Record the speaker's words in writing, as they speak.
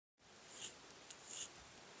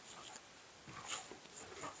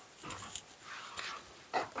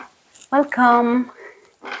Welcome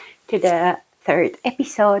to the third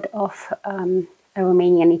episode of a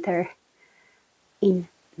Romanian knitter in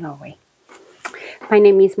Norway. My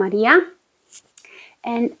name is Maria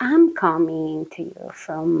and I'm coming to you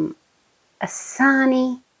from a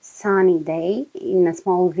sunny day in a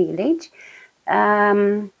small village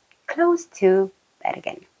close to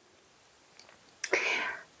Bergen.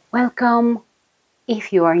 Welcome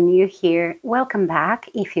if you are new here. Welcome back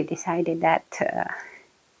if you decided that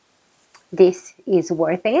this is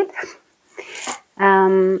worth it.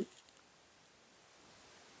 I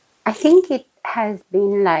think it has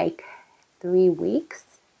been like 3 weeks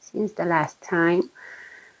since the last time.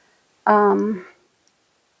 I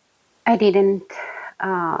didn't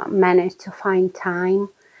manage to find time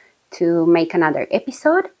to make another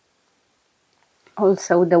episode.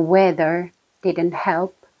 Also, the weather didn't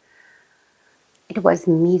help. It was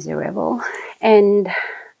miserable, and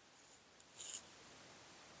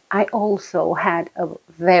I also had a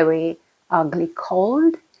very ugly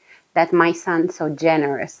cold that my son so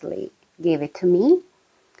generously gave it to me.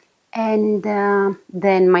 And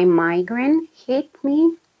then my migraine hit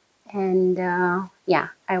me, and yeah,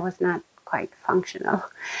 I was not quite functional.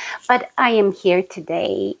 But I am here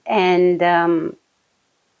today, and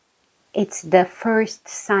it's the first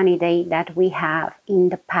sunny day that we have in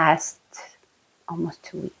the past almost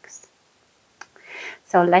 2 weeks.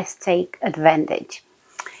 So let's take advantage.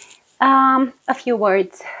 A few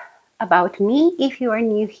words about me if you are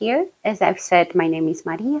new here. As I've said, my name is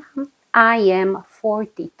Maria. I am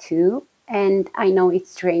 42, and I know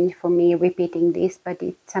it's strange for me repeating this, but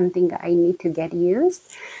it's something I need to get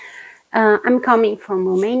used. I'm coming from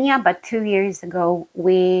Romania, but 2 years ago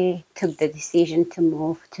we took the decision to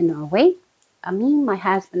move to Norway. Me, my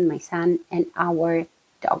husband, my son, and our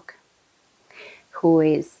dog, who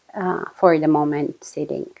is for the moment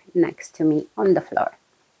sitting next to me on the floor.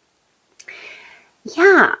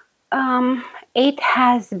 Yeah, it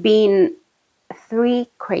has been 3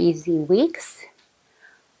 crazy weeks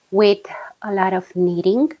with a lot of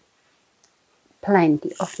knitting,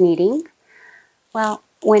 plenty of knitting. Well,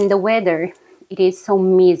 when the weather, it is so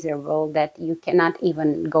miserable that you cannot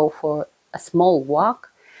even go for a small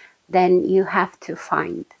walk, then you have to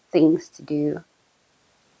find things to do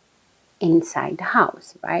inside the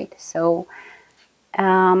house, right? So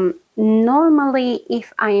normally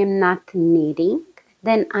if I am not knitting,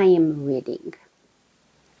 then I am reading.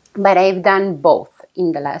 But I've done both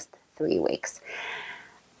in the last 3 weeks.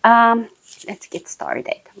 Let's get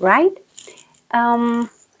started, right?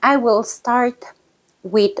 I will start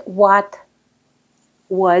with what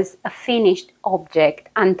was a finished object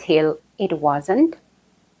until it wasn't.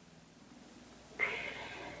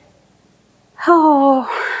 Oh,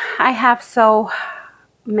 I have so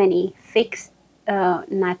many mixed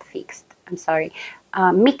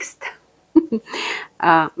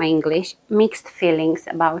my English, mixed feelings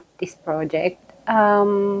about this project.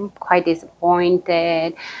 Quite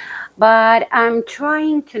disappointed, but I'm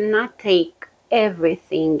trying to not take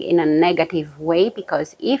everything in a negative way,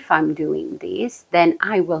 because if I'm doing this, then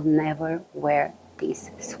I will never wear this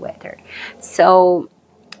sweater. So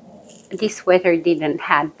this sweater didn't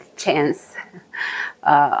have the chance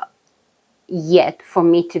yet for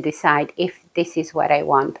me to decide if this is what I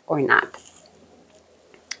want or not.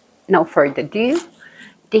 No further ado,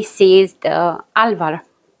 this is the Alvar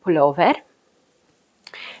Pullover,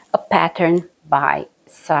 a pattern by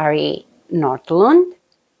Sari Nortlund,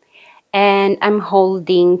 and I'm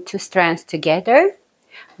holding 2 strands together.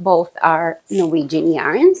 Both are Norwegian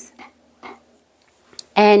yarns,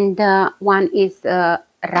 and one is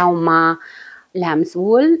Rauma lamb's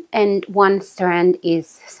wool, and one strand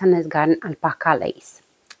is Sandnes Garn alpaca lace.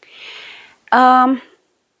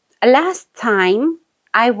 Last time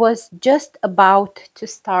I was just about to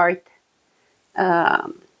start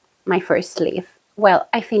my first sleeve. Well,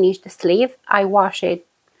 I finished the sleeve, I wash it,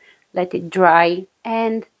 let it dry,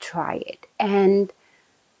 and try it, and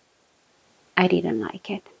I didn't like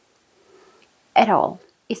it at all,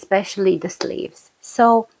 especially the sleeves.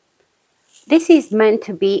 So this is meant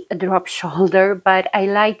to be a drop shoulder, but I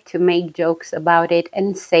like to make jokes about it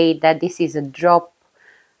and say that this is a drop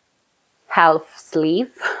half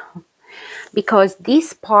sleeve because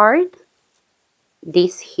this part,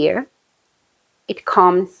 this here, it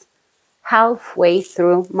comes halfway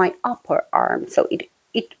through my upper arm, so it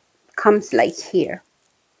comes like here.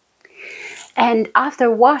 And after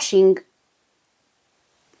washing,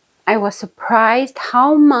 I was surprised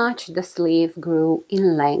how much the sleeve grew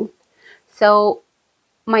in length. So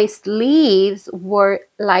my sleeves were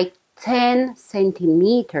like 10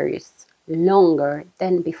 centimeters longer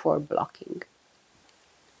than before blocking.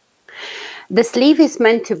 The sleeve is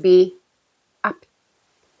meant to be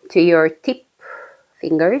to your tip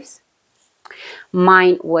fingers.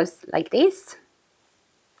 Mine was like this.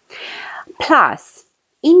 Plus,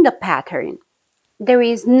 in the pattern, there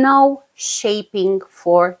is no shaping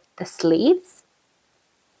for the sleeves.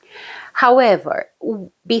 However,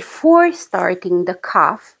 before starting the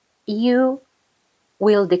cuff, you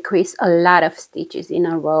will decrease a lot of stitches in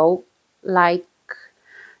a row. Like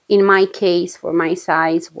in my case, for my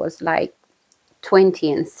size, was like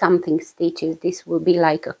 20 and something stitches. This will be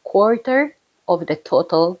like a quarter of the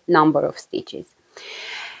total number of stitches.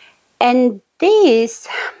 And this,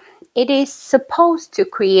 it is supposed to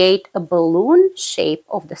create a balloon shape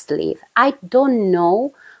of the sleeve. I don't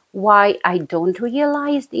know why I don't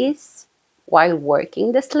realize this while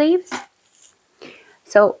working the sleeves.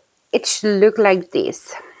 So it should look like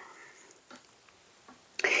this.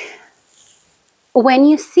 When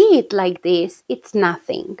you see it like this, it's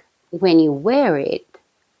nothing. When you wear it,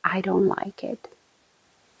 I don't like it.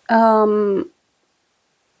 A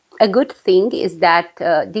good thing is that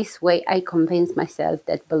this way I convince myself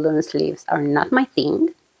that balloon sleeves are not my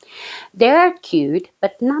thing. They are cute,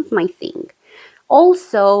 but not my thing.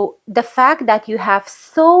 Also, the fact that you have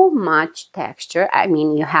so much texture, I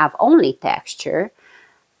mean, you have only texture,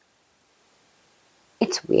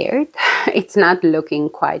 it's weird. It's not looking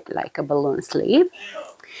quite like a balloon sleeve.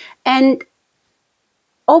 And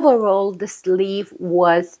overall, the sleeve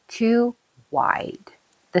was too wide.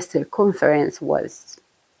 The circumference was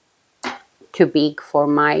too big for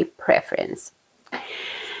my preference.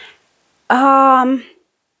 I'm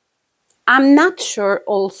not sure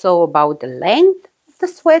also about the length of the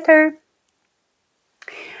sweater,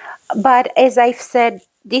 but as I've said,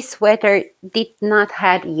 this sweater did not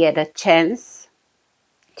have yet a chance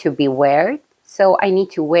to be worn, so I need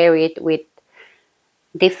to wear it with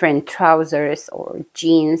different trousers or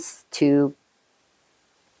jeans to,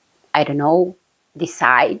 I don't know,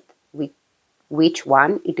 decide which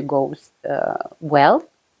one it goes well.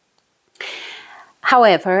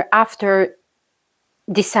 However, after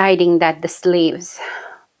deciding that the sleeves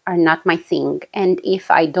are not my thing, and if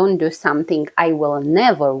I don't do something, I will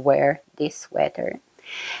never wear this sweater,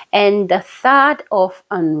 and the thought of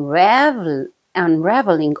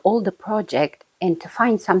unraveling all the project and to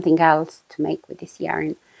find something else to make with this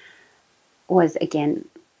yarn was, again,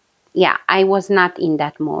 yeah, I was not in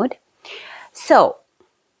that mood. So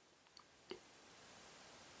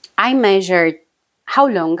I measured how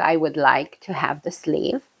long I would like to have the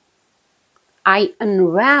sleeve. I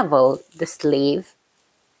unraveled the sleeve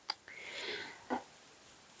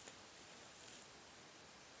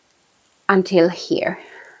until here.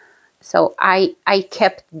 So I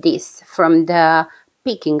kept this from the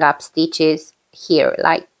picking up stitches here,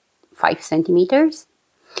 like 5 centimeters.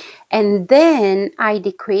 And then I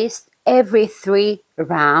decreased every 3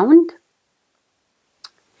 rounds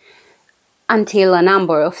until a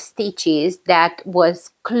number of stitches that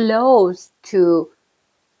was close to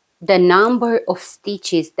the number of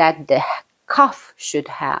stitches that the cuff should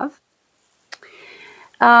have.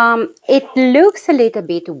 It looks a little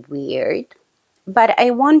bit weird, but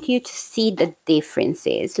I want you to see the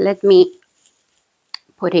differences. Let me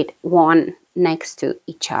put it one next to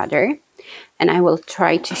each other, and I will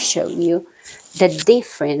try to show you the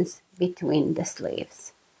difference between the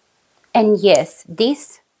sleeves. And yes,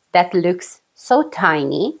 this that looks so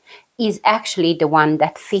tiny is actually the one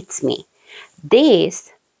that fits me.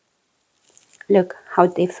 This, look how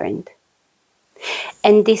different.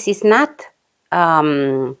 And this is not,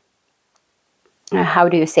 how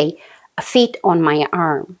do you say, a fit on my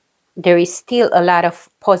arm. There is still a lot of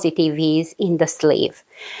positive ease in the sleeve.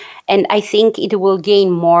 And I think it will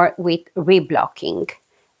gain more with reblocking.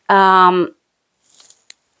 My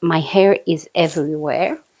hair is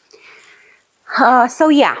everywhere. So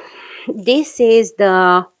yeah, this is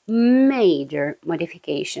the major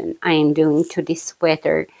modification I am doing to this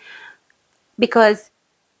sweater, because,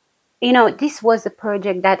 you know, this was a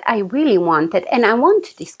project that I really wanted, and I want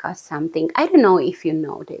to discuss something. I don't know if you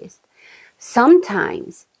noticed.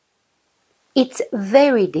 Sometimes it's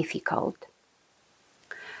very difficult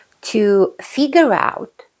to figure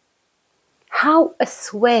out how a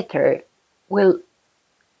sweater will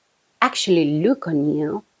actually look on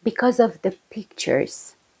you because of the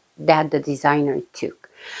pictures that the designer took.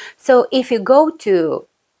 So if you go to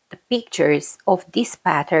the pictures of this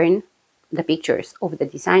pattern, the pictures of the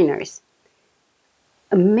designers,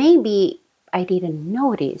 maybe I didn't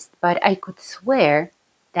notice, but I could swear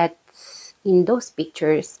that in those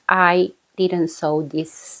pictures I didn't sew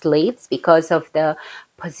these sleeves because of the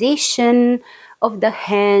position of the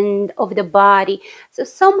hand, of the body. So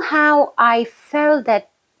somehow I felt that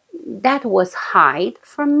that was hide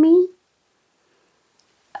from me.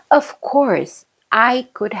 Of course, I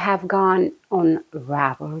could have gone on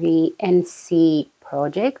Ravelry and see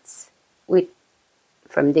projects with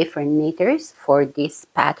from different knitters for this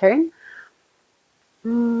pattern.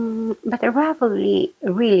 But Ravelry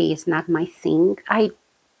really is not my thing. I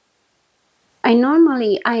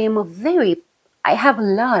have a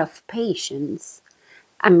lot of patience.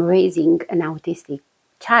 I'm raising an autistic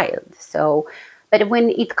child, so, but when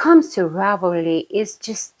it comes to Ravelry, it's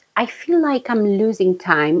just, I feel like I'm losing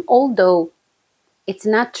time, although it's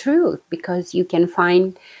not true, because you can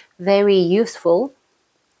find very useful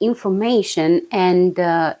information, and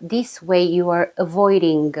this way you are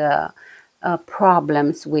avoiding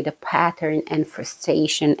problems with a pattern and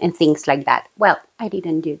frustration and things like that. Well, I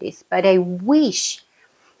didn't do this, but I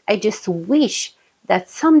just wish that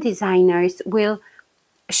some designers will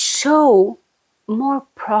show more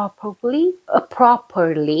properly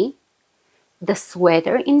the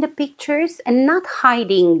sweater in the pictures, and not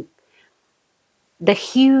hiding the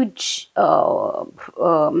huge how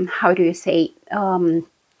do you say,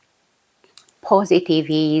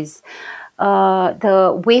 positives,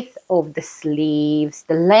 the width of the sleeves,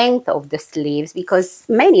 the length of the sleeves, because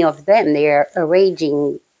many of them, they're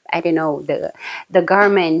arranging, I don't know, the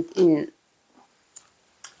garment in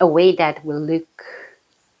a way that will look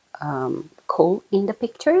cool in the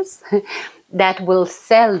pictures, that will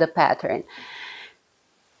sell the pattern.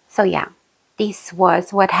 So yeah, this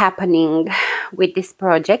was what happening with this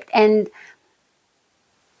project, and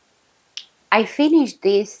I finished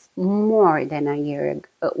this more than a year,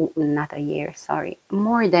 not a year, sorry,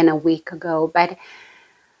 more than a week ago, but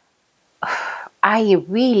I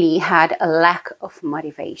really had a lack of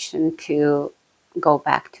motivation to go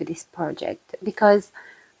back to this project, because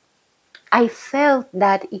I felt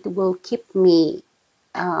that it will keep me,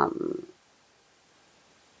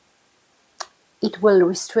 it will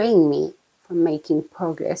restrain me from making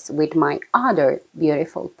progress with my other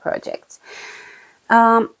beautiful projects.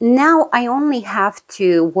 Now I only have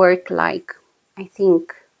to work like, I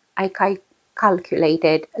think I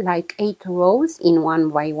calculated like 8 rows in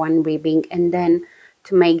 1x1 ribbing, and then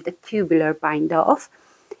to make the tubular bind off,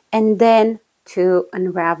 and then to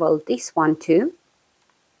unravel this one too,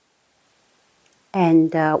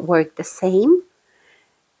 and work the same,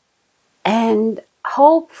 and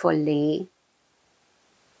hopefully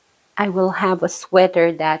I will have a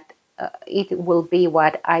sweater that it will be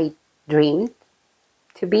what I dreamed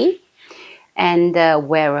to be, and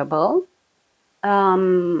wearable.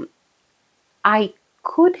 I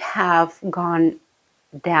could have gone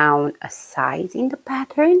down a size in the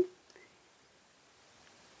pattern,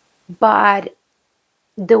 but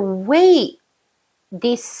the way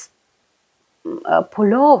this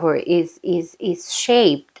pullover is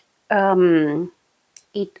shaped,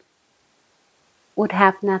 it would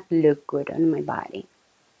have not looked good on my body.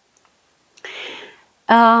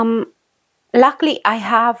 Luckily, I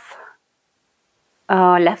have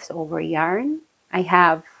leftover yarn. I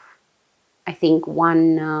have, I think,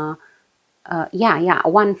 one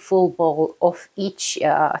full ball of each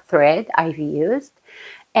thread I've used,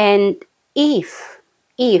 and if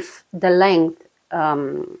the length,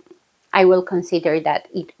 I will consider that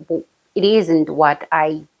it isn't what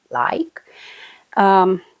I like,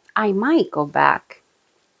 I might go back,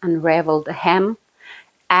 unravel the hem,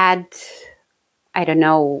 add, I don't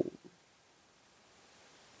know,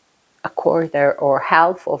 a quarter or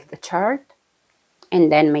half of the chart,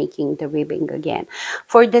 and then making the ribbing again.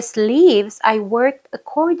 For the sleeves, I worked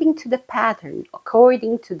according to the pattern,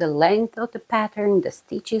 according to the length of the pattern, the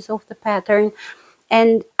stitches of the pattern,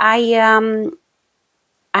 and I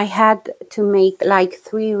had to make like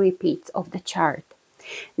 3 repeats of the chart.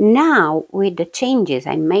 Now, with the changes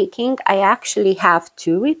I'm making, I actually have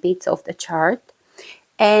 2 repeats of the chart,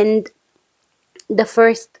 and the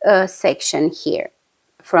first section here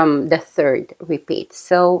from the 3rd repeat.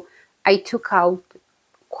 So I took out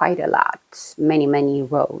quite a lot, many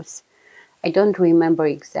rows. I don't remember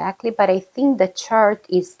exactly, but I think the chart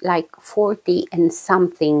is like 40 and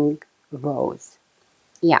something rows.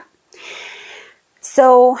 Yeah.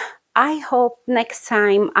 So I hope next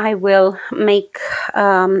time I will make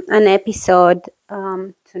an episode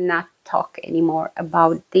to not talk anymore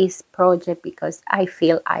about this project, because I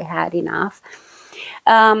feel I had enough.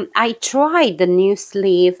 I tried the new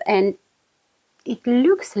sleeve and it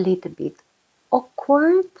looks a little bit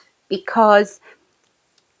awkward, because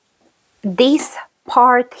this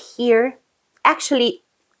part here, actually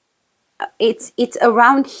it's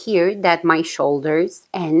around here that my shoulders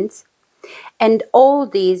ends, and all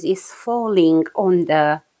this is falling on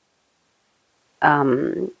the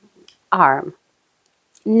arm.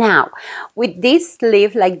 Now with this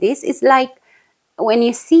sleeve like this, it's like when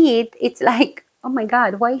you see it, it's like, oh my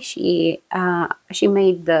God, why she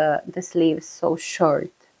made the sleeves so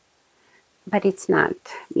short? But it's not.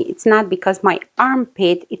 It's not because my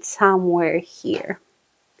armpit, it's somewhere here.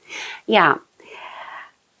 Yeah.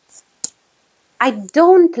 I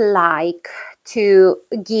don't like to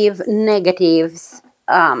give negatives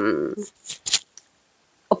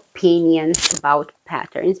opinions about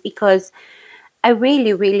patterns, because I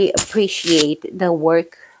really, really appreciate the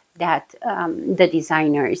work that the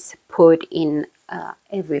designers put in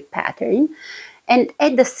every pattern. And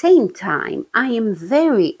at the same time, I am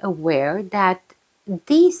very aware that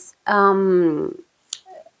these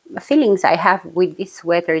feelings I have with this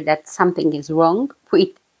sweater, that something is wrong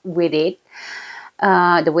with it,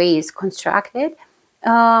 the way it's constructed.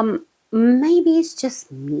 Maybe it's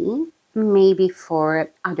just me. Maybe for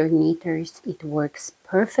other knitters it works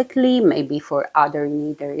perfectly. Maybe for other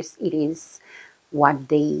knitters it is what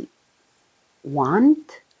they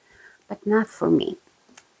want, but not for me.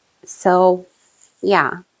 So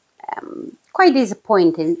yeah, quite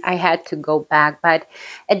disappointed I had to go back, but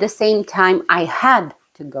at the same time I had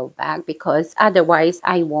to go back, because otherwise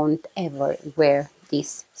I won't ever wear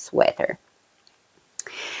this sweater.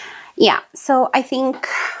 Yeah, so I think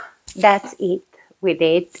that's it with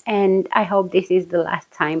it, and I hope this is the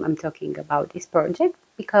last time I'm talking about this project,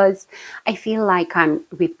 because I feel like I'm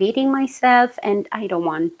repeating myself, and I don't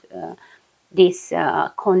want this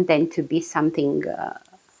content to be something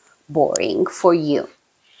boring for you.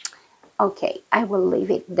 Okay, I will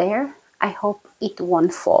leave it there. I hope it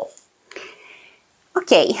won't fall.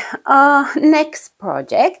 Okay, next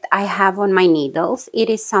project I have on my needles.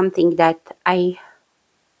 It is something that I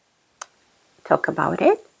talk about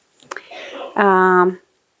it. I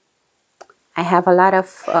have a lot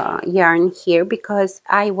of yarn here because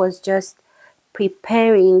I was just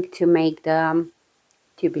preparing to make the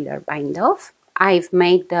tubular bind off. I've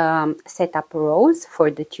made the setup rows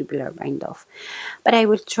for the tubular bind off, but I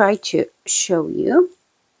will try to show you.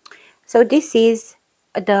 So this is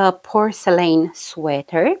the Porcelain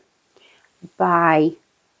sweater by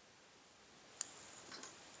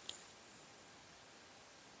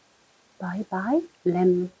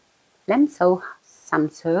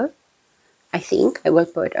Samsøe. I think I will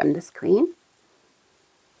put on the screen.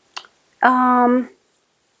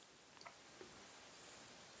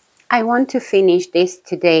 I want to finish this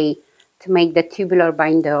today to make the tubular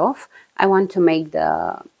bind off. I want to make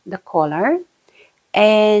the collar,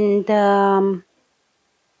 and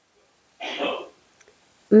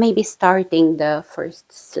maybe starting the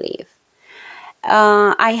first sleeve.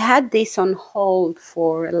 I had this on hold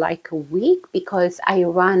for like a week because I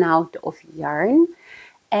ran out of yarn,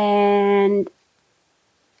 and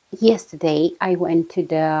yesterday I went to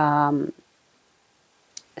the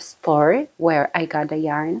store where I got the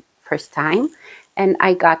yarn first time, and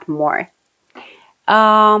I got more.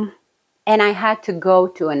 And I had to go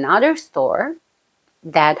to another store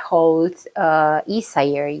that holds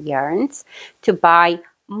Isager yarns to buy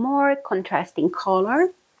more contrasting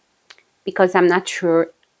color, because I'm not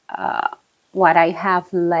sure what I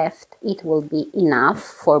have left, it will be enough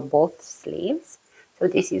for both sleeves. So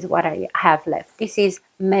this is what I have left. This is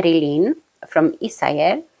Marilyn from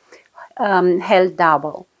Isager, held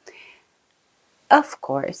double. Of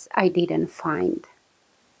course, I didn't find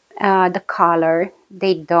the color.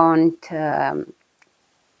 They don't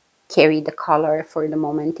carry the color for the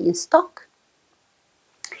moment in stock.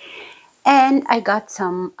 And I got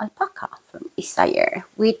some alpaca from Isager,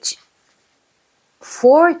 which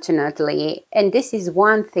fortunately, and this is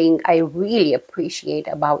one thing I really appreciate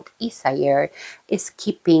about Isager, is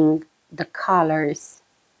keeping the colors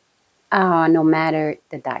no matter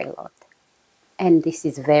the dye lot. And this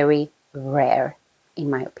is very rare in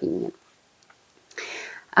my opinion.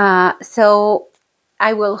 So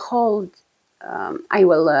I will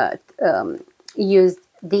use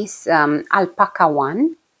this alpaca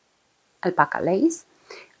lace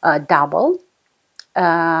double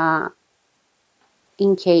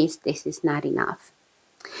in case this is not enough.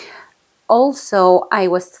 Also, I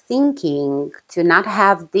was thinking to not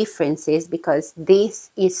have differences because this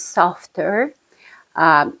is softer.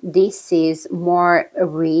 This is more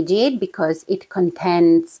rigid because it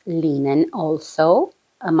contains linen also,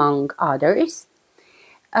 among others.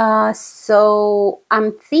 So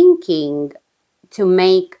I'm thinking to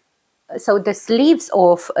make, so the sleeves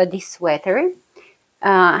of this sweater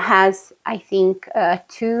has, I think,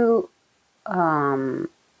 two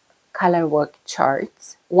color work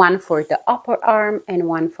charts, one for the upper arm and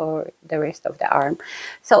one for the rest of the arm.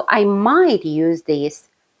 So I might use this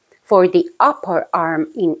for the upper arm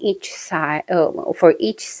in each side, for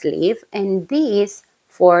each sleeve, and this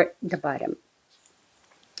for the bottom.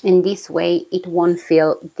 and this way it won't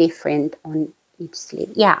feel different on each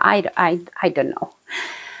sleeve. Yeah, I don't know.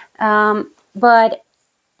 But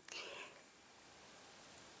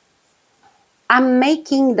I'm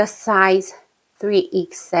making the size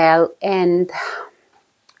 3XL, and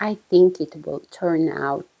I think it will turn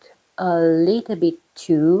out a little bit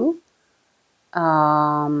too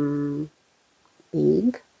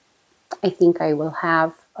big. I think I will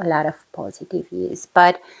have a lot of positive use,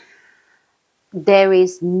 but there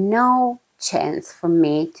is no chance for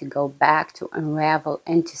me to go back to Unravel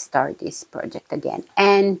and to start this project again.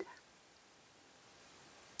 And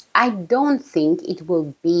I don't think it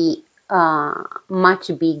will be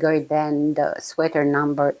much bigger than the sweater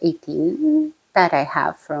number 18 that I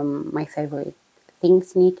have from my favorite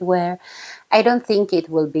things knitwear. I don't think it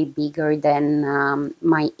will be bigger than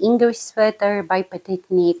my English sweater by Petite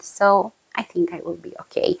Knit, so I think I will be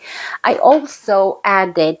okay. I also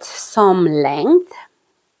added some length.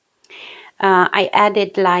 I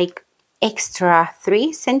added like extra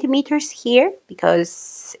 3 centimeters here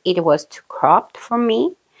because it was too cropped for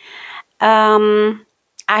me.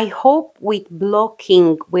 I hope with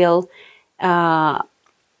blocking will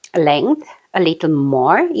length a little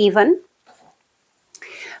more even,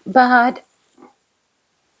 but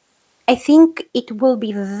I think it will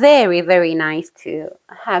be very, very nice to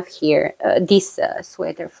have here this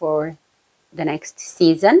sweater for the next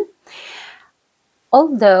season.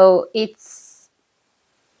 Although it's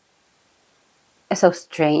so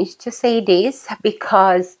strange to say this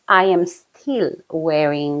because I am still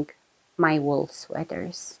wearing my wool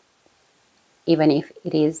sweaters, even if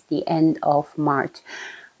it is the end of March.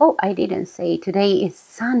 Oh, I didn't say today is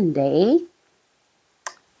Sunday,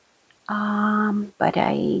 but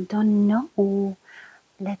I don't know.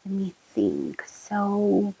 Let me think.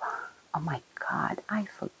 So, oh my God, I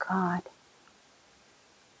forgot.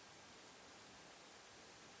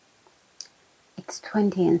 It's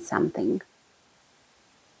 20 and something.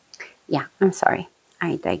 Yeah, I'm sorry.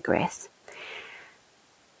 I digress.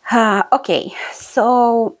 Okay,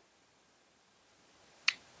 so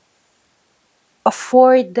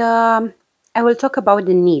for the, I will talk about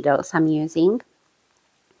the needles I'm using.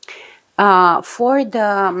 For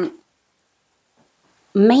the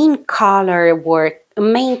main color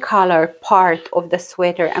part of the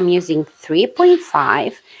sweater, I'm using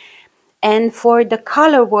 3.5, and for the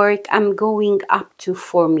color work, I'm going up to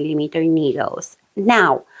 4mm needles.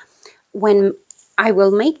 Now, when I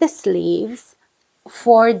will make the sleeves,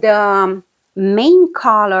 for the main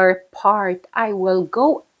color part, I will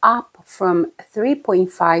go up from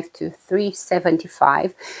 3.5 to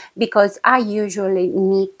 375 because I usually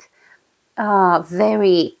knit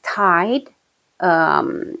very tight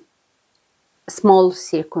small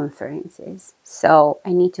circumferences, so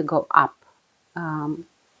I need to go up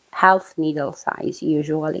half needle size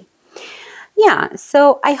usually. Yeah,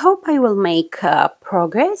 so I hope I will make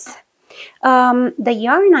progress. The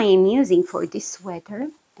yarn I am using for this sweater,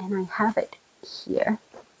 and I have it here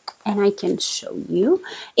and I can show you,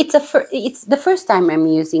 it's the first time I'm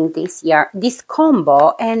using this yarn, this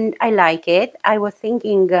combo, and I like it. I was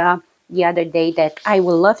thinking the other day that I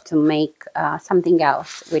would love to make something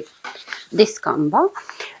else with this combo.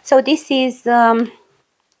 So this is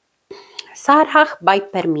Sarhach by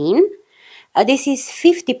Permin. This is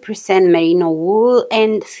 50% merino wool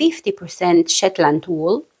and 50% Shetland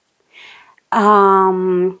wool.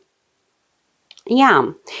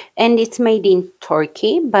 Yeah, and it's made in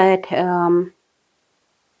Turkey, but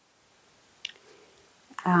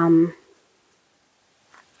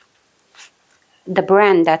the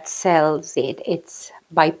brand that sells it, it's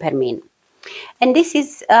by Permin. And this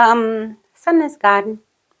is Sandnes Garn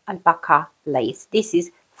alpaca lace. This is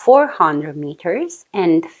 400 meters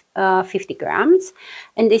and 50 grams,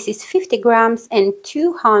 and this is 50 grams and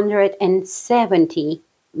 270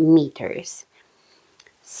 meters.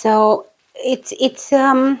 So it's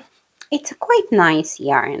a quite nice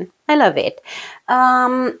yarn. I love it.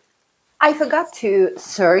 I forgot to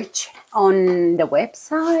search on the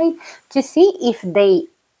website to see if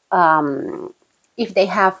they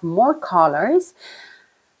have more colors.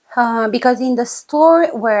 Because in the store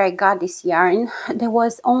where I got this yarn, there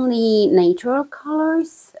was only natural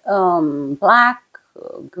colors, black,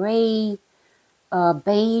 gray,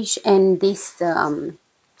 beige, and this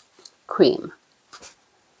cream.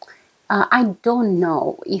 I don't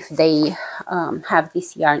know if they have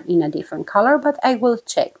this yarn in a different color, but I will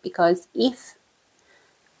check, because if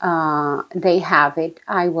they have it,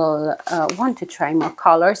 I will want to try more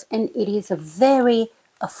colors, and it is a very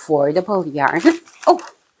affordable yarn. Oh,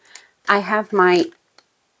 I have my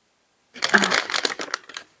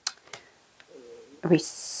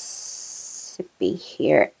recipe be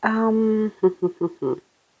here.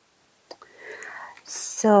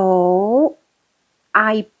 So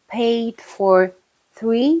I paid for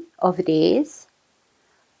 3 of these,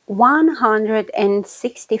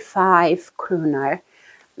 165 kroner.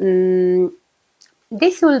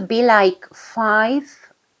 This will be like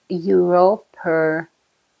 €5 per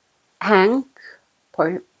hank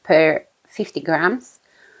per 50 grams.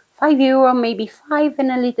 €5, maybe 5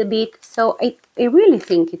 and a little bit. So I really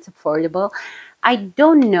think it's affordable. I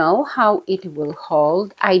don't know how it will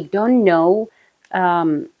hold. I don't know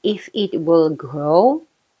if it will grow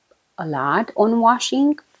a lot on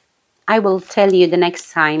washing. I will tell you the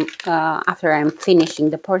next time after I'm finishing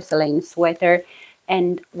the porcelain sweater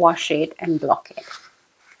and wash it and block it.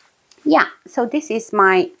 Yeah, so this is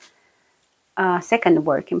my second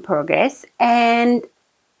work in progress, and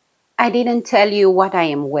I didn't tell you what I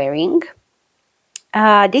am wearing.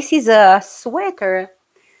 This is a sweater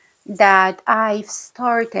that I've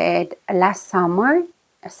started last summer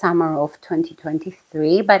of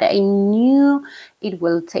 2023, but I knew it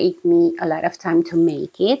will take me a lot of time to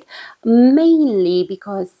make it, mainly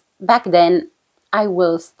because back then I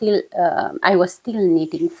was still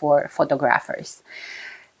knitting for photographers.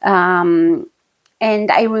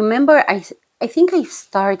 And I remember I think I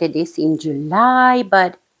started this in July,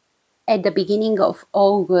 but at the beginning of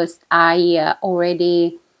August I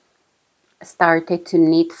already started to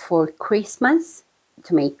knit for Christmas,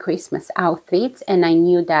 to make Christmas outfits, and I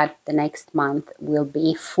knew that the next month will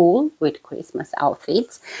be full with Christmas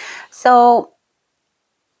outfits. So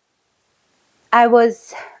I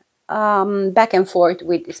was back and forth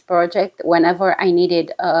with this project. Whenever I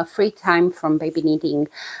needed free time from baby knitting,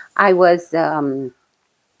 I was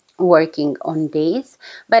working on this,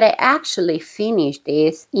 but I actually finished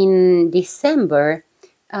this in December,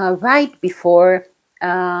 right before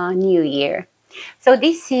New Year. So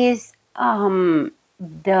this is the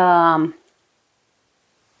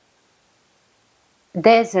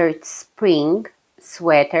Desert Spring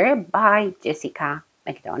sweater by Jessica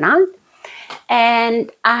McDonald,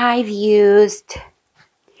 and I've used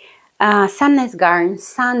Sandnes Garn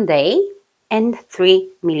Sunday and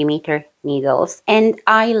 3mm needles, and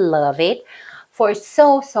I love it for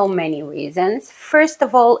so many reasons. First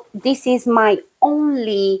of all, this is my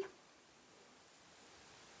only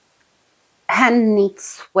hand knit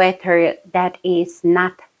sweater that is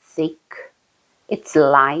not thick. It's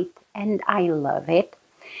light and I love it.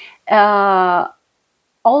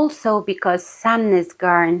 Also because Sandnes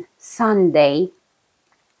Garn Sunday,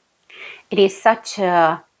 it is such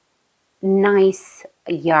a nice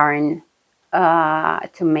yarn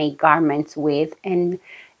to make garments with, and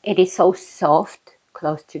it is so soft,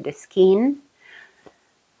 close to the skin.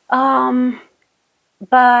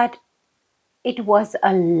 But it was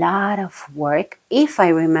a lot of work. If I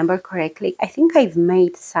remember correctly, I think I've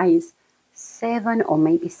made size 7 or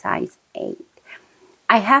maybe size 8.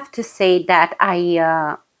 I have to say that I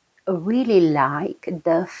really like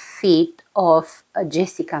the fit of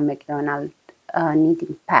Jessica McDonald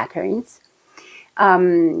knitting patterns.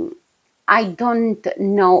 I don't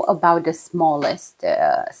know about the smallest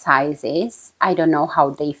sizes. I don't know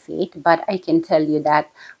how they fit, but I can tell you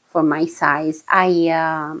that for my size,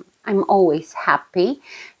 I'm always happy.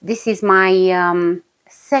 This is my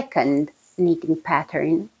second knitting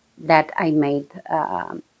pattern that I made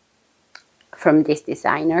from this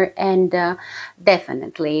designer, and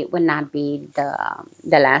definitely will not be the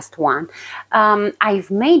last one.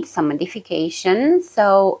 I've made some modifications,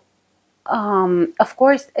 so of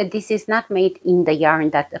course this is not made in the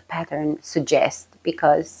yarn that the pattern suggests,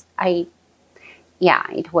 because it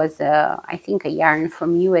was I think a yarn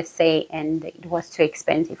from USA and it was too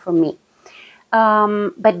expensive for me.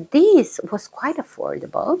 But this was quite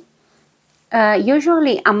affordable.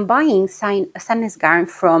 Usually I'm buying Sandnes Garn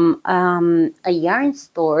from a yarn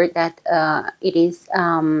store that it is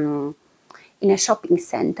in a shopping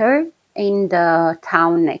center in the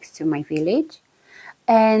town next to my village.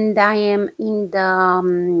 And I am in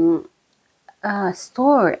the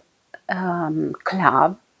store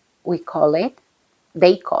club, we call it.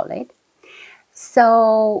 They call it.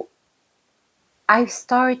 So I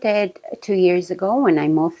started 2 years ago when I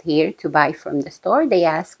moved here to buy from the store. They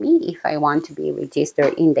asked me if I want to be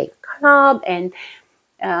registered in the club and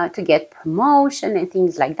to get promotion and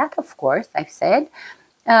things like that. Of course, I've said.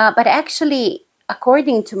 But actually,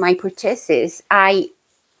 according to my purchases, I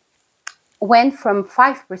went from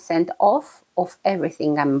 5% off of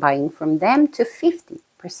everything I'm buying from them to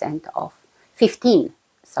 50% off. 15%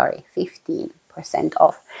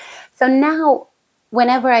 off. So now,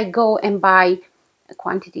 whenever I go and buy a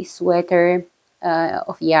quantity sweater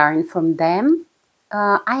of yarn from them,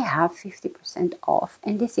 I have 50% off,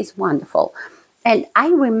 and this is wonderful. And I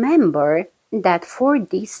remember that for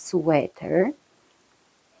this sweater,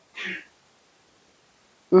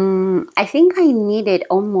 I think I needed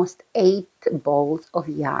almost 8 balls of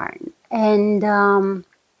yarn, and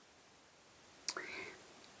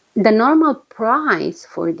the normal price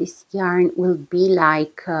for this yarn will be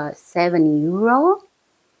like €7.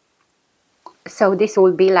 So this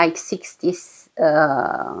will be like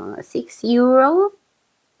 66 euro,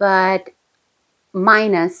 but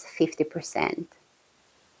minus 50%.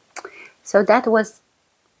 So that was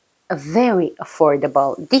a very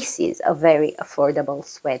affordable. This is a very affordable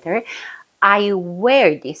sweater. I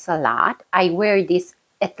wear this a lot. I wear this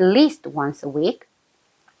at least once a week,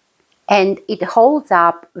 and it holds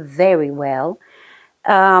up very well.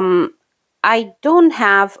 I don't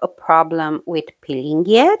have a problem with peeling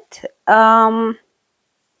yet. Yeah,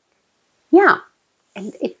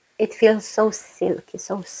 and it feels so silky,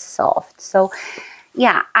 so soft. So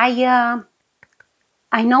yeah, I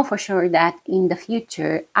know for sure that in the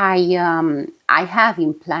future I have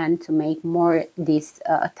in plan to make more this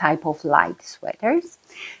type of light sweaters,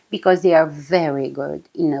 because they are very good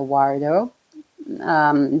in a wardrobe.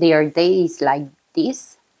 There are days like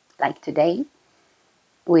this, like today,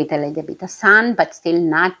 with a little bit of sun, but still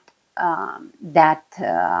not that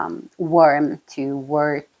warm to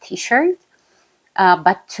wear t-shirt,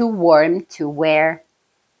 but too warm to wear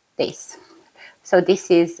this. So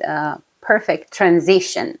this is a perfect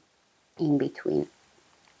transition in between.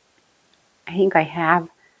 I think I have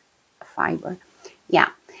a fiber. Yeah.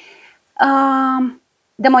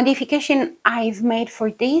 The modification I've made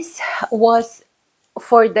for this was,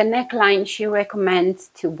 for the neckline, she recommends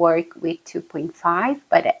to work with 2.5,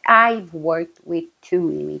 but I've worked with 2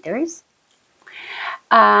 millimeters.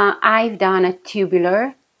 I've done a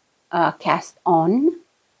tubular cast on.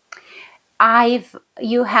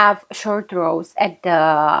 You have short rows at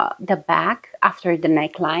the back after the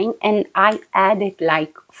neckline, and I added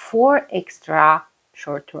like 4 extra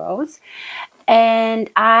short rows. And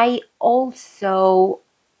I also,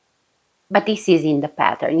 but this is in the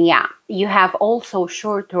pattern, yeah, you have also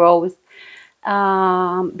short rows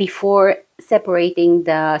before separating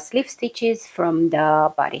the sleeve stitches from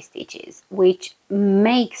the body stitches, which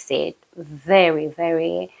makes it very,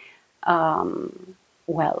 very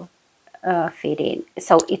well fitted.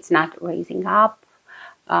 So it's not raising up.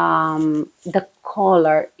 The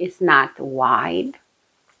collar is not wide,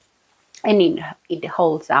 and it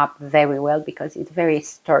holds up very well because it's very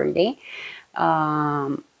sturdy.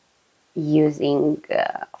 Using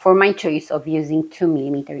for my choice of using 2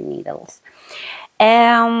 millimeter needles.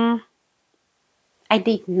 I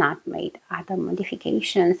did not make other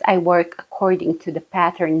modifications. I work according to the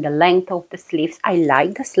pattern, the length of the sleeves. I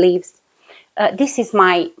like the sleeves. This is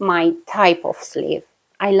my type of sleeve.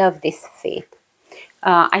 I love this fit.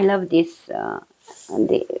 I love this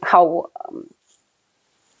how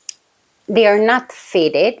they are not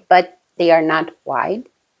fitted, but they are not wide.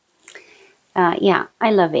 Yeah,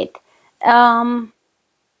 I love it. I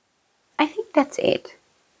think that's it.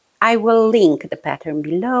 I will link the pattern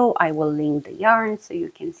below. I will link the yarn so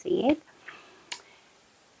you can see it.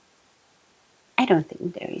 I don't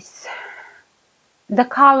think there is. The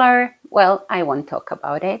color, well, I won't talk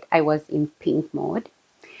about it. I was in pink mode.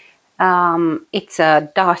 It's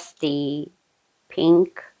a dusty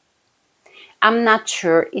pink. I'm not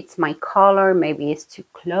sure it's my color. Maybe it's too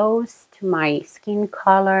close to my skin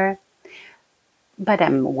color, but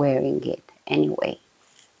I'm wearing it anyway.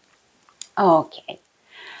 Okay.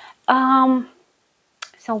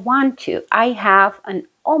 So 1, 2. I have an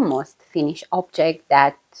almost finished object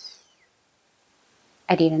that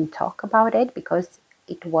I didn't talk about it because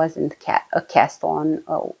it wasn't a cast on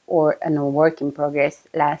or a work in progress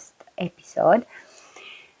last episode.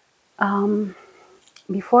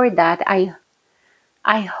 Before that,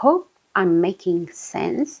 I hope I'm making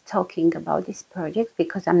sense talking about this project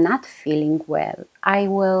because I'm not feeling well. I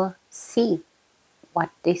will see what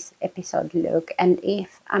this episode look, and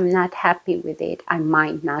if I'm not happy with it, I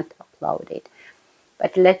might not upload it,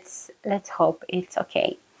 but let's hope it's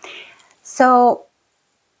okay. So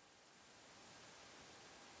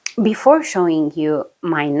before showing you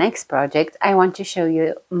my next project, I want to show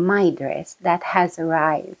you my dress that has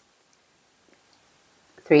arrived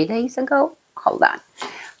 3 days ago. Hold on,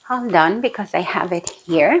 because I have it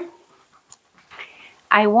here.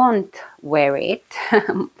 I won't wear it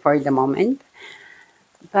for the moment,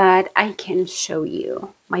 but I can show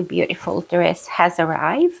you my beautiful dress has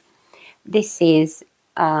arrived. This is,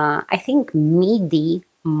 I think, Midi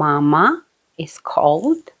Mama is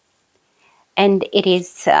called. And it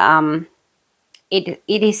is it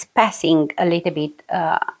is passing a little bit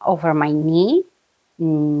over my knees,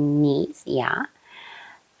 yeah.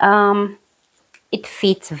 It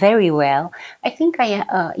fits very well. I think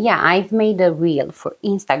I've made a reel for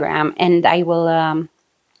Instagram, and I will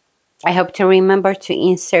I hope to remember to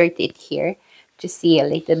insert it here to see a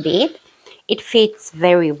little bit. It fits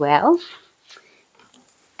very well,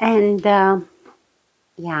 and yeah,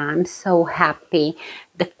 I'm so happy.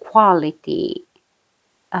 The quality,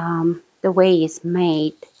 the way it's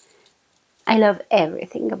made, I love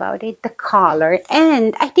everything about it. The color,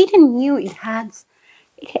 and I didn't knew it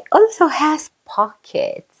also has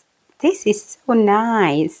pockets. This is so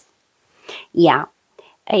nice. Yeah,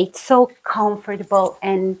 it's so comfortable,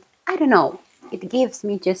 and I don't know, it gives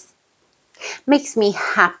me makes me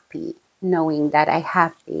happy knowing that I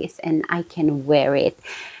have this and I can wear it.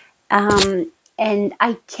 And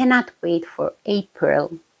I cannot wait for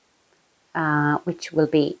April, which will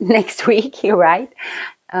be next week, right?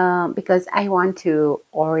 Because I want to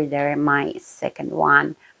order my second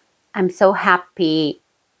one. I'm so happy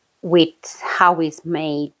with how it's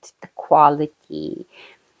made, the quality,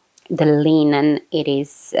 the linen. It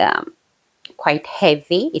is quite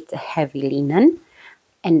heavy. It's a heavy linen,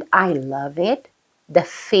 and I love it. The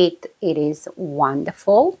fit, it is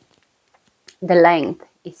wonderful. The length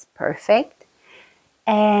is perfect,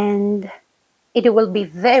 and it will be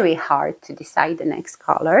very hard to decide the next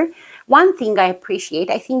color. One thing I appreciate,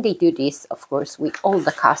 I think they do this, of course, with all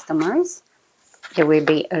the customers. There will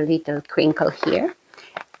be a little crinkle here.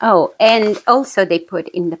 Oh, and also they put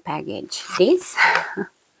in the package this.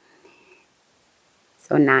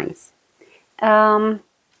 So nice.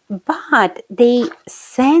 But they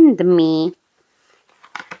send me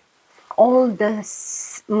all the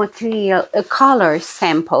material, color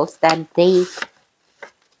samples that they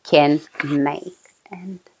can make.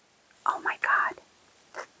 And oh my God,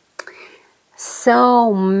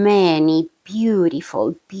 so many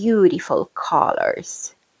beautiful, beautiful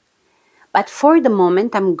colors. But for the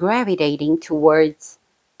moment, I'm gravitating towards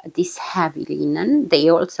this heavy linen. They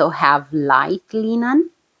also have light linen,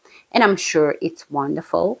 and I'm sure it's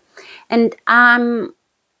wonderful. And I'm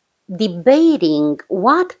debating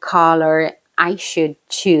what color I should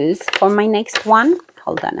choose for my next one.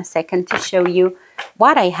 Hold on a second to show you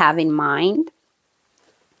what I have in mind.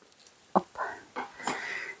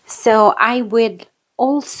 So I would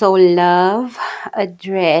also love a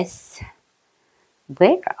dress.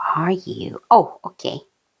 Where are you? Oh, okay.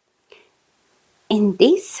 In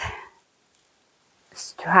these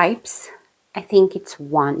stripes, I think it's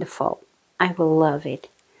wonderful. I will love it.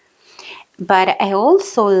 But I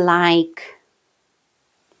also like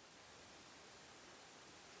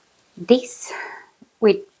this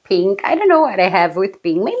with pink. I don't know what I have with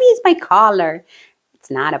pink. Maybe it's my color. It's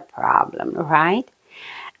not a problem, right?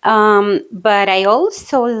 But I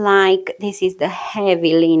also like, this is the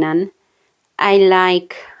heavy linen. I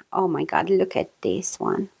like, oh my God, look at this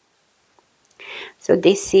one. So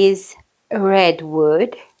this is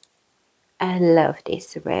redwood. I love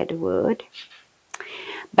this redwood.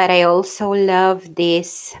 But I also love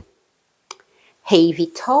this heavy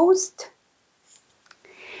toast.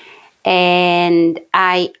 And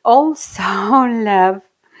I also love,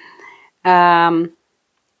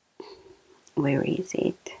 where is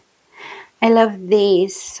it? I love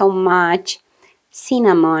this so much.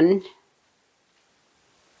 Cinnamon,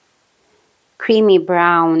 creamy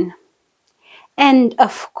brown, and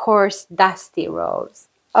of course dusty rose.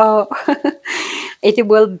 Oh, it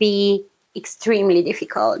will be extremely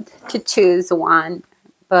difficult to choose one,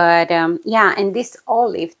 but yeah, and this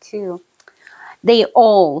olive too. They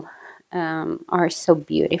all are so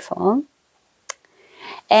beautiful.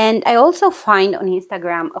 And I also find on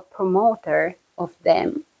Instagram a promoter of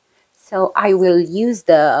them, so I will use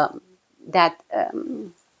that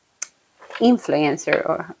influencer,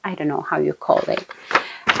 or I don't know how you call it,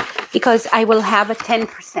 because I will have a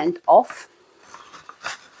 10% off.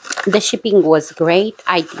 The shipping was great.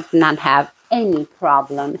 I did not have any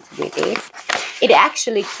problems with it. It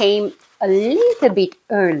actually came a little bit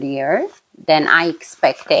earlier than I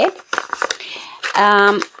expected.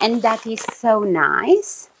 And that is so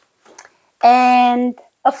nice. And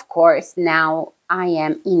of course, now I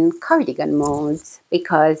am in cardigan modes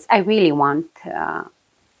because I really want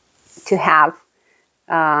to have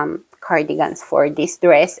cardigans for this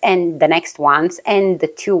dress and the next ones and the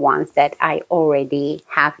two ones that I already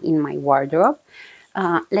have in my wardrobe.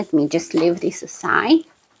 Let me just leave this aside.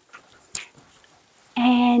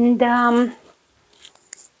 And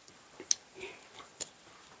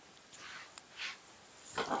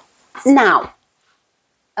now,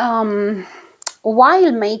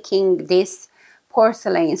 while making this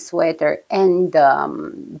Porcelain sweater and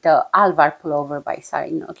the Alvar pullover by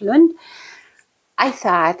Sari Notlund, I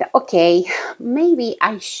thought, okay, maybe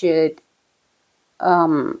I should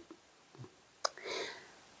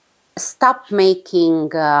stop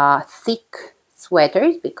making thick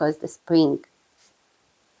sweaters, because the spring,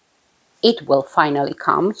 it will finally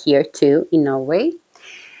come here too in Norway.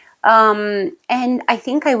 And I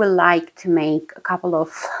think I would like to make a couple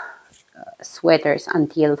of sweaters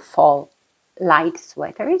until fall, light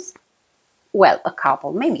sweaters. Well, a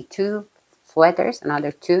couple, maybe 2 sweaters,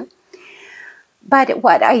 another 2. But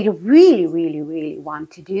what I really, really, really want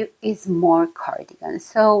to do is more cardigans.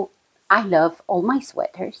 So I love all my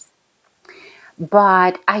sweaters,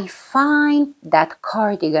 but I find that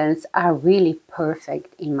cardigans are really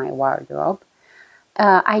perfect in my wardrobe.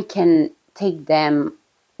 I can take them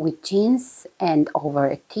with jeans and over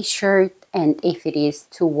a t-shirt, and if it is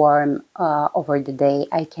too warm over the day,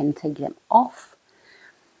 I can take them off.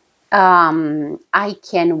 I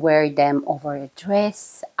can wear them over a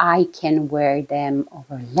dress, I can wear them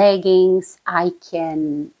over leggings, I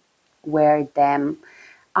can wear them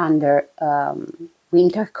under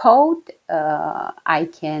winter coat, I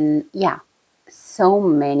can, yeah, so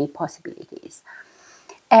many possibilities.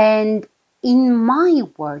 And in my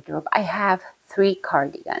wardrobe, I have 3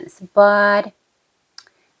 cardigans, but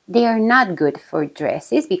they are not good for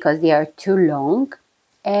dresses because they are too long.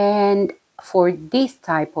 And for this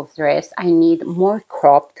type of dress, I need more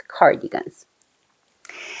cropped cardigans.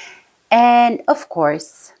 And of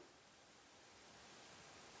course,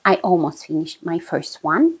 I almost finished my first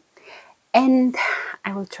one. And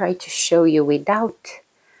I will try to show you without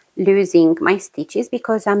losing my stitches,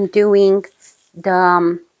 because I'm doing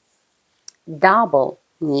the double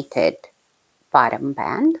knitted bottom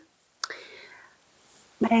band.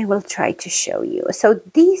 But I will try to show you. So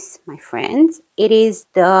this, my friends, it is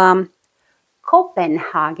the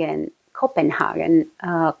Copenhagen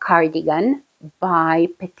cardigan by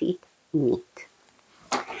Petite Knit.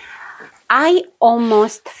 I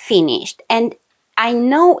almost finished, and I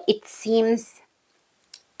know it seems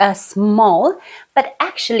small, but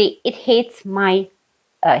actually it hits my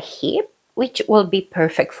hip, which will be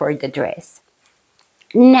perfect for the dress.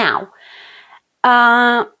 Now,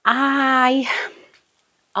 oh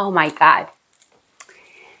my God,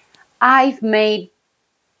 I've made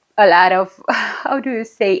a lot of, how do you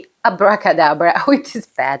say, abracadabra with this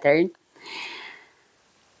pattern.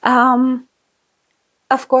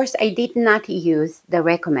 Of course, I did not use the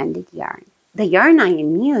recommended yarn. The yarn I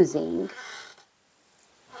am using,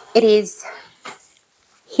 it is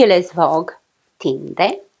Hillesvåg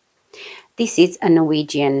Tinde. This is a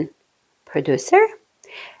Norwegian producer,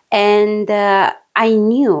 and I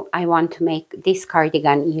knew I want to make this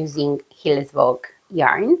cardigan using Hillesvåg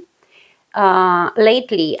yarn.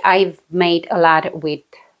 Lately, I've made a lot with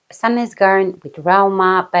Sandnes Garn, with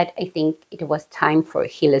Rauma, but I think it was time for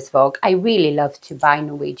Hillesvåg. I really love to buy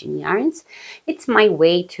Norwegian yarns. It's my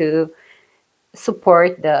way to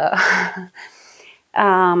support the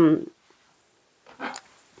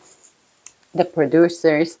the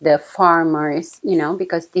producers, the farmers, you know,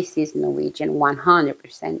 because this is Norwegian,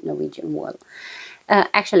 100% Norwegian wool.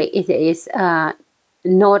 Actually, it is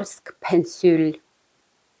Norsk Pensulgarn.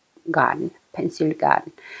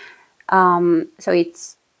 So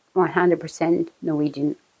it's 100%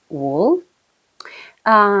 Norwegian wool.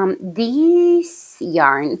 This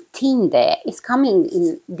yarn, Tinde, is coming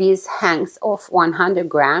in these hanks of 100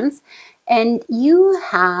 grams, and you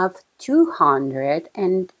have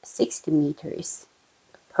 260 meters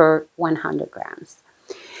per 100 grams.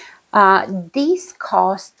 This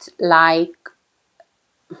costs like,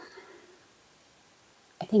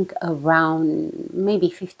 I think around maybe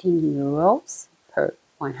 15 euros per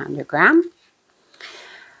 100 gram.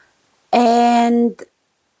 And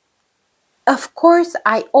of course,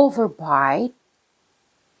 I overbuy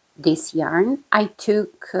this yarn. I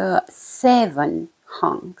took 7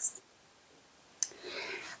 hunks.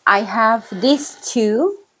 I have these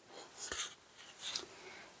 2,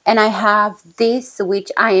 and I have this,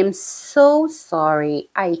 which I am so sorry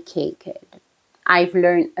I caked. I've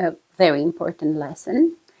learned a very important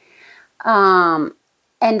lesson. And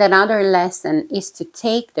another lesson is to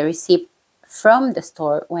take the receipt from the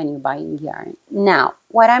store when you're buying yarn. Now,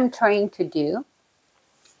 what I'm trying to do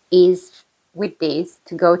is with this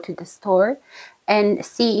to go to the store and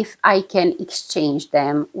see if I can exchange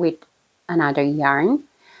them with another yarn.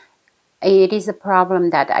 It is a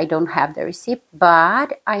problem that I don't have the receipt,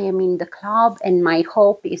 but I am in the club, and my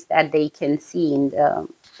hope is that they can see in the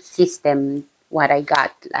system what I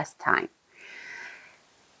got last time.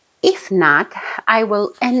 If not, I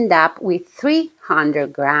will end up with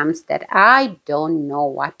 300 grams that I don't know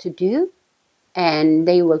what to do, and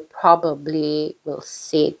they will probably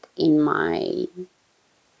sit in my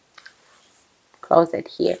closet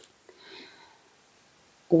here,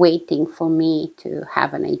 waiting for me to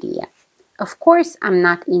have an idea. Of course, I'm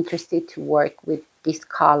not interested to work with this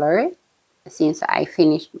color since I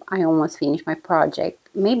almost finished my project.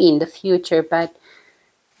 Maybe in the future, but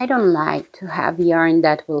I don't like to have yarn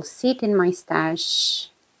that will sit in my stash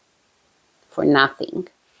for nothing.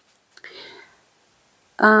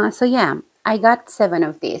 So yeah, I got 7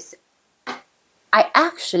 of these. I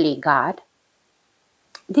actually got,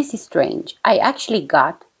 this is strange, I actually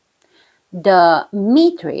got the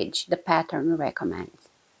meterage the pattern recommends.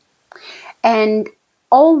 And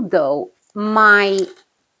although my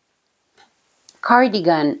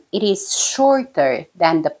cardigan, it is shorter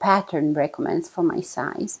than the pattern recommends for my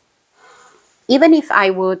size, even if I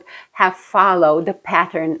would have followed the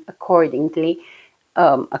pattern accordingly,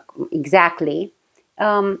 exactly,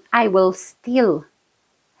 I will still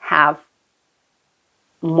have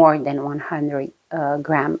more than 100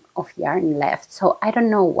 gram of yarn left. So I don't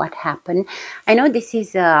know what happened. I know this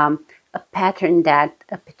is a pattern that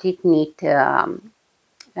a petite knit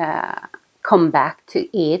come back to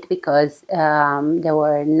it because there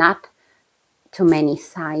were not too many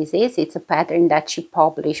sizes. It's a pattern that she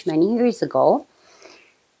published many years ago.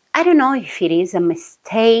 I don't know if it is a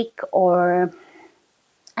mistake or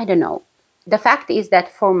I don't know. The fact is that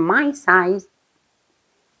for my size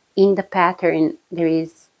in the pattern there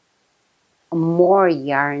is more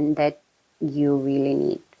yarn that you really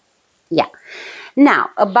need. Yeah. Now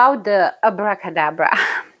about the abracadabra.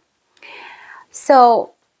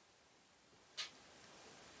 So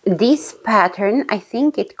this pattern, I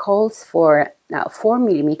think it calls for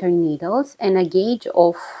 4mm needles and a gauge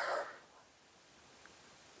of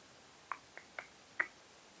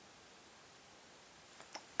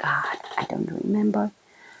God, I don't remember.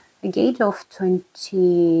 A gauge of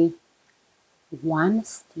 21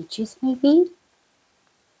 stitches maybe.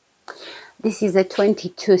 This is a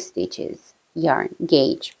 22 stitches yarn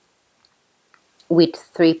gauge with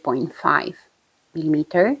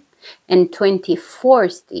 3.5mm and 24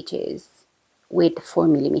 stitches with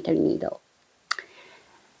 4mm needle.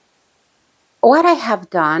 What I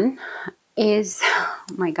have done is, oh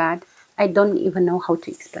my God, I don't even know how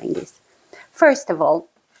to explain this. First of all,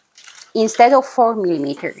 instead of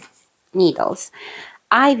 4mm needles,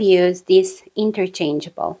 I've used this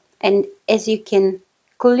interchangeable, and as you can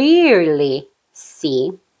clearly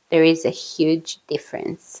see, there is a huge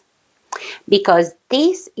difference because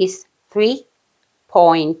this is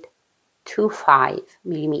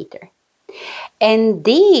 3.25mm and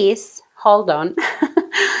this, hold on,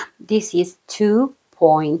 this is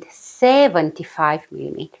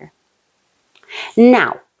 2.75mm.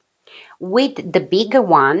 Now, with the bigger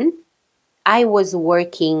one, I was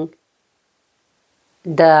working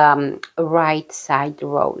the right side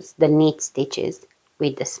rows, the knit stitches.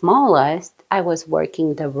 With the smallest, I was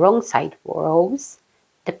working the wrong side rows,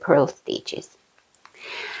 the purl stitches.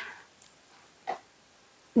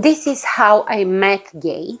 This is how I met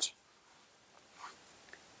gauge.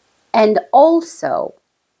 And also,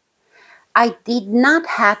 I did not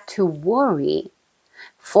have to worry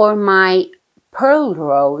for my purl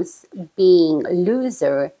rows being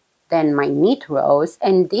looser than my knit rows,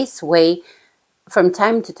 and this way from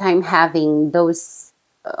time to time having those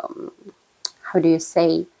how do you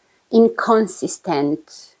say,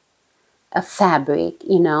 inconsistent fabric,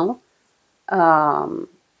 you know,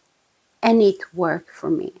 and it worked for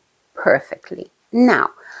me perfectly.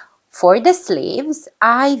 Now for the sleeves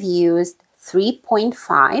I've used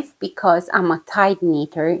 3.5 because I'm a tight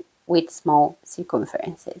knitter with small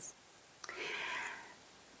circumferences.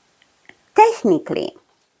 Technically,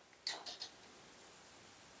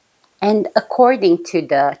 and according to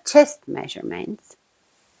the chest measurements,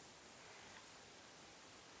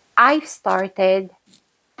 I've started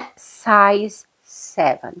size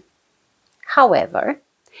 7. However,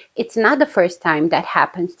 it's not the first time that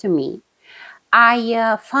happens to me.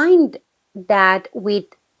 I find that with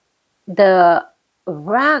the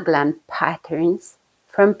raglan patterns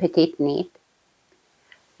from Petite Knit,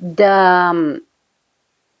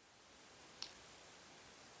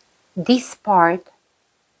 this part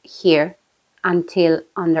here until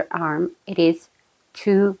underarm, it is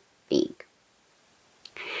too big.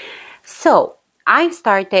 So I've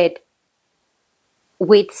started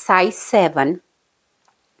with size 7.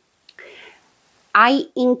 I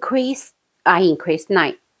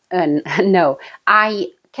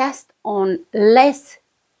cast on less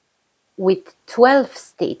with 12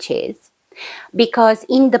 stitches because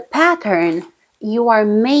in the pattern you are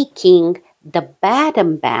making the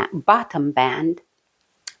bottom band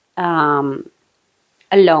along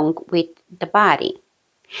with the body.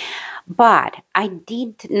 But I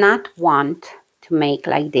did not want to make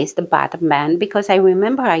like this the bottom band, because I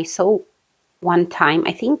remember I saw one time,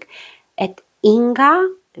 I think at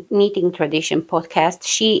Inga Knitting Tradition podcast,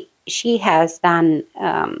 she has done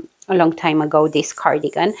a long time ago this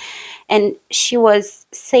cardigan, and she was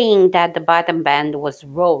saying that the bottom band was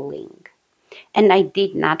rolling, and I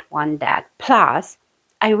did not want that. Plus,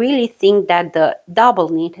 I really think that the double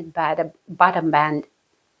knitted bottom band,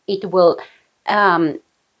 it will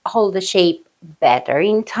hold the shape better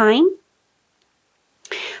in time.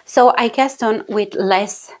 So I cast on with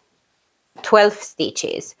less 12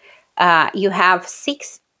 stitches. You have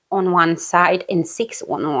 6 on one side and 6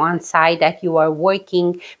 on one side that you are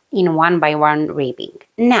working in 1 by 1 ribbing.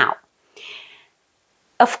 Now,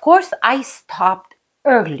 of course, I stopped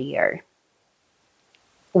earlier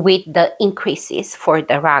with the increases for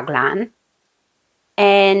the raglan,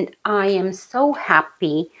 and I am so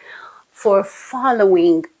happy for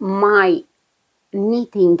following my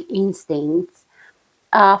knitting instincts,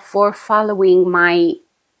 for following my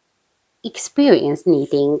experience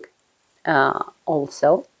knitting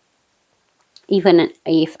also. Even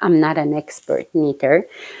if I'm not an expert knitter,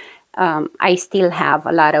 I still have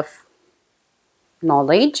a lot of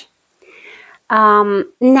knowledge.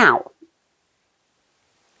 Now,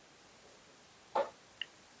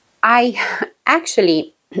 I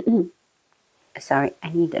actually, sorry, I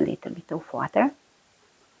need a little bit of water.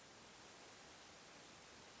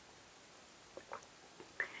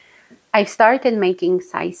 I started making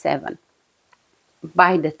size 7.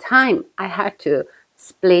 By the time I had to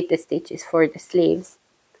split the stitches for the sleeves,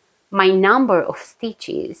 my number of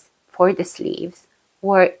stitches for the sleeves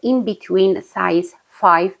were in between size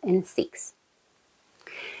 5 and 6.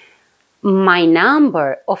 My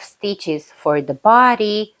number of stitches for the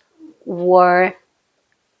body were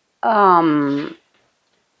for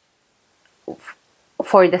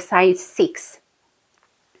the size 6.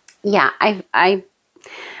 Yeah, I've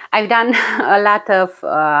done a lot of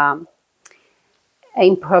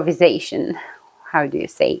improvisation, how do you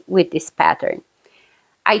say, with this pattern.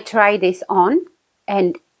 I tried this on,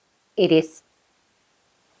 and it is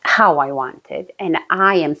how I wanted, and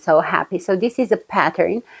I am so happy. So this is a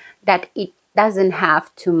pattern that it doesn't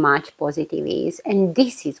have too much positive ease, and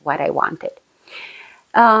this is what I wanted.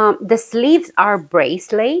 The sleeves are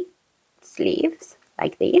bracelet sleeves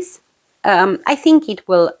like this. I think it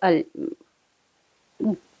will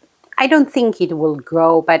I don't think it will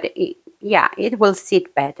grow, but it will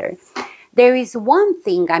sit better. There is one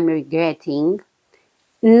thing I'm regretting,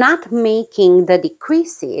 not making the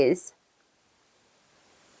decreases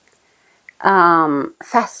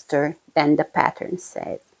faster than the pattern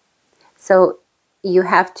says. So you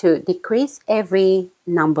have to decrease every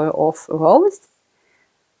number of rows.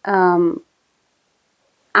 I'm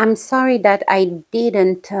sorry that I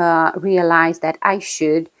didn't realize that I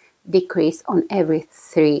should decrease on every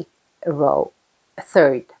third row.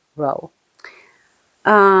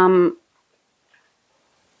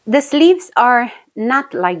 The sleeves are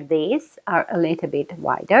not like this, are a little bit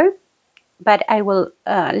wider, but I will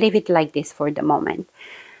leave it like this for the moment.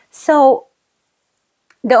 So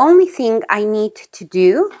the only thing I need to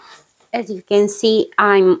do, as you can see,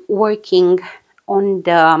 I'm working on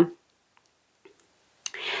the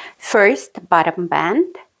first bottom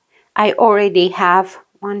band. I already have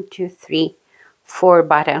 1, 2, 3, 4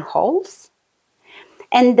 buttonholes,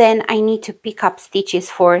 and then I need to pick up stitches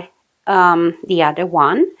for the other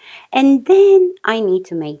one, and then I need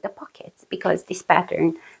to make the pockets, because this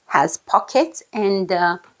pattern has pockets, and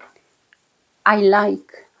I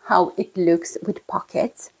like how it looks with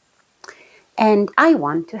pockets, and I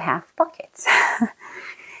want to have pockets.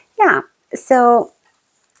 Yeah, so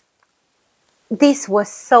this was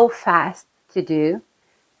so fast to do.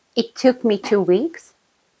 It took me 2 weeks.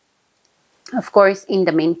 Of course, in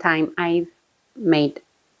the meantime, I've made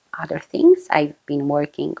other things. I've been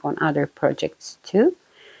working on other projects too.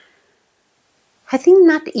 I think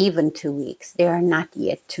not even 2 weeks. They are not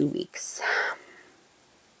yet 2 weeks.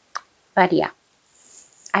 But yeah,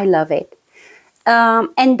 I love it.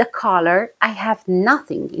 And the color, I have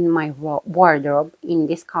nothing in my wardrobe in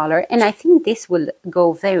this color. And I think this will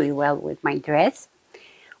go very well with my dress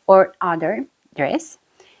or other dress.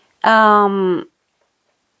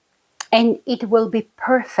 And it will be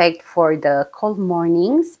perfect for the cold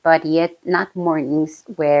mornings, but yet not mornings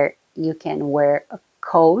where you can wear a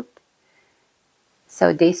coat.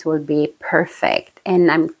 So this will be perfect,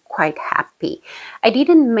 and I'm quite happy. I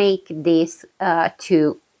didn't make this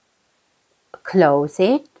to close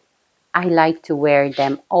it. I like to wear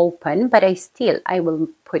them open, but I will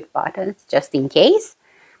put buttons just in case.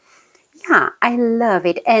 Yeah, I love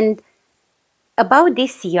it. And about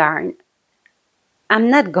this yarn, I'm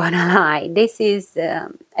not gonna lie, this is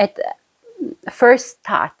at first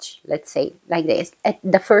touch, let's say like this. At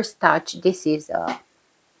the first touch, this is a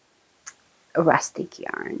rustic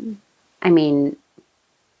yarn. I mean,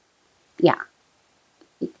 yeah,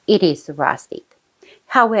 it is rustic.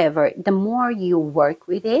 However, the more you work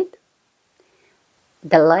with it,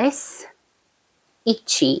 the less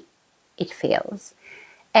itchy it feels.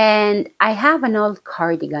 And I have an old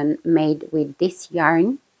cardigan made with this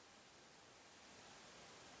yarn,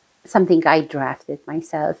 something I drafted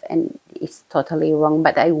myself, and it's totally wrong,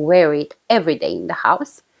 but I wear it every day in the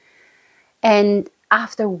house. And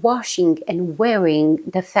after washing and wearing,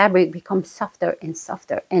 the fabric becomes softer and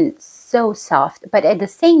softer and so soft. But at the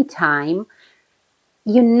same time,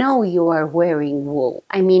 you know you are wearing wool.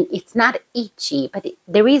 I mean, it's not itchy, but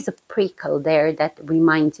there is a prickle there that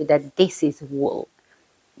reminds you that this is wool.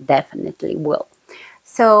 Definitely wool.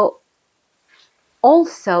 So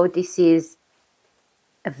also this is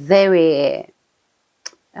a very,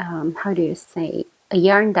 how do you say, a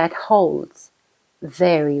yarn that holds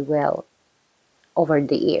very well over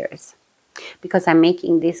the years. Because I'm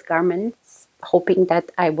making these garments hoping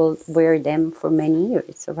that I will wear them for many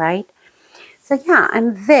years, right? So yeah,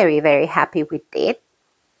 I'm very, very happy with it.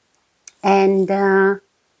 And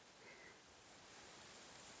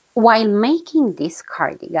while making this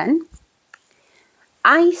cardigan,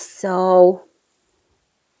 I saw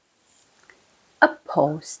a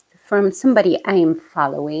post from somebody I am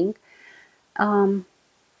following.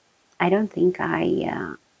 I don't think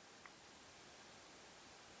I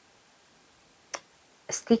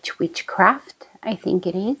Stitch Witchcraft, I think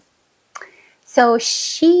it is. So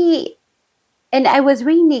and I was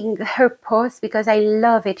reading her post because I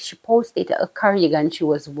love it. She posted a cardigan she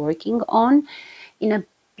was working on in a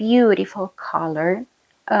beautiful color,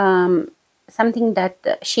 something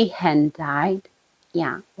that she hand dyed.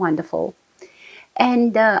 Yeah, wonderful.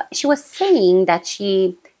 And she was saying that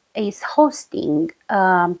she is hosting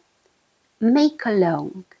make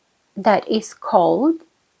along that is called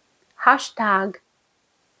hashtag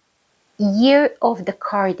Year of the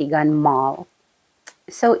Cardigan Mall.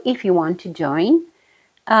 So if you want to join,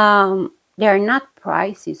 there are not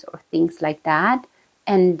prices or things like that.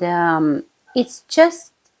 And it's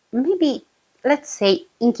just maybe, let's say,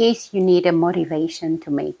 in case you need a motivation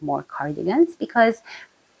to make more cardigans, because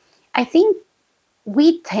I think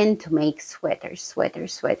we tend to make sweaters,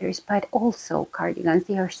 but also cardigans.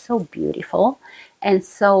 They are so beautiful and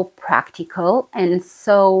so practical, and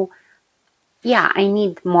so, yeah, I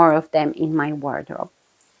need more of them in my wardrobe.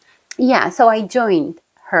 Yeah, so I joined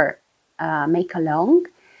her make along,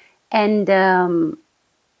 and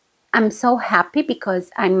I'm so happy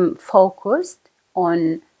because I'm focused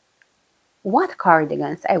on what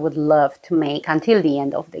cardigans I would love to make until the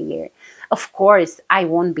end of the year. Of course, I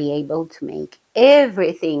won't be able to make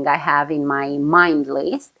everything I have in my mind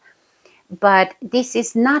list, but this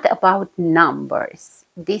is not about numbers.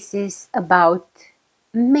 This is about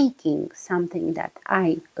making something that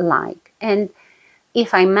I like. And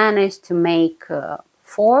if I manage to make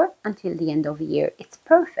 4 until the end of the year, it's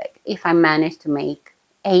perfect. If I manage to make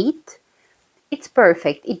 8, it's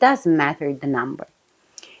perfect. It doesn't matter the number.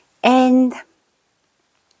 And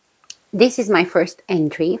this is my first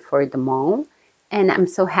entry for the mall, and I'm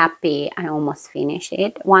so happy I almost finished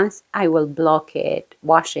it. Once I will block it,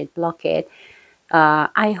 wash it, block it.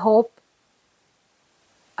 I hope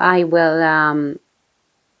I will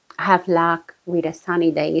have luck with the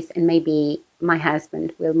sunny days, and maybe my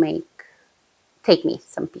husband will take me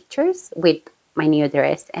some pictures with my new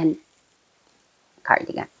dress and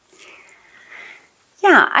cardigan.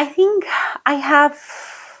 Yeah, I think I have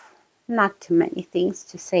not too many things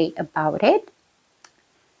to say about it.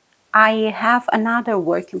 I have another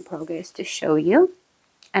work in progress to show you,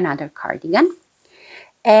 another cardigan,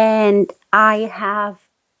 and I have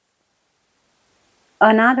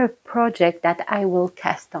another project that I will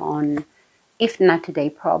cast on, if not today,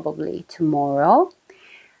 probably tomorrow.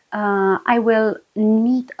 I will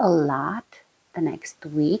knit a lot the next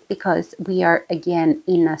week because we are again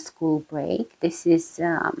in a school break. This is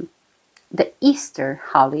the Easter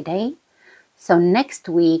holiday. So next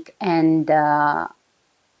week and the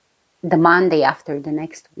Monday after the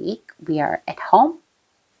next week, we are at home,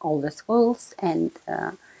 all the schools, and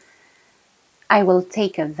I will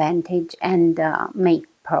take advantage and make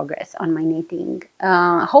progress on my knitting.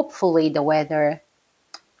 Hopefully the weather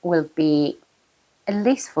will be, at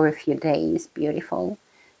least for a few days, beautiful.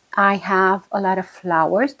 I have a lot of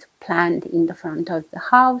flowers to plant in the front of the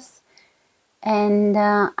house, and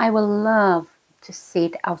I will love to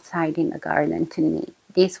sit outside in the garden to knit.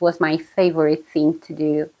 This was my favorite thing to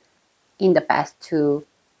do in the past 2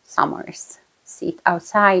 summers. Sit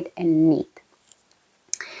outside and knit.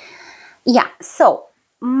 Yeah, so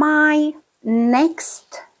my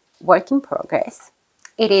next work in progress,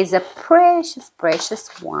 it is a precious,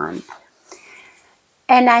 precious one.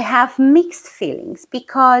 And I have mixed feelings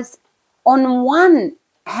because on one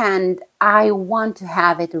hand, I want to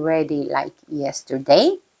have it ready like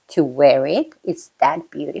yesterday to wear it. It's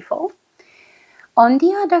that beautiful. On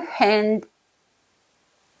the other hand,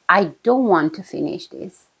 I don't want to finish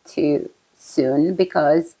this too soon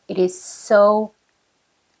because it is so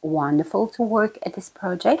wonderful to work at this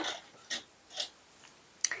project.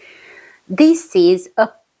 This is a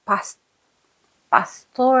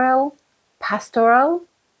pastoral,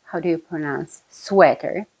 how do you pronounce,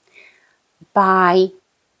 sweater by,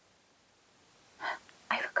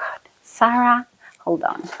 I forgot, Sarah, hold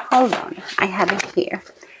on, I have it here.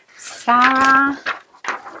 Sarah,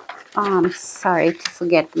 I'm sorry to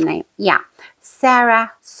forget the name. Yeah,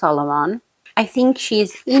 Sarah Solomon. I think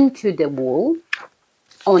she's into the wool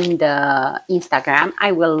on the Instagram.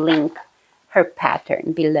 I will link her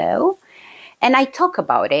pattern below. And I talk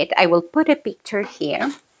about it. I will put a picture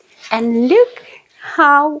here. And look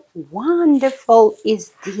how wonderful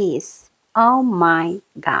is this. Oh my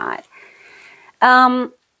God.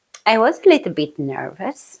 I was a little bit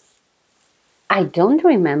nervous. I don't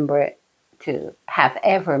remember to have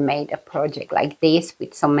ever made a project like this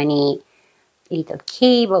with so many little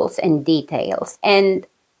cables and details. And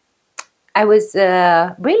I was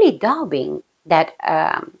really doubting that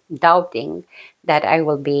I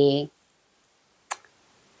will be.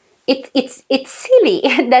 It's silly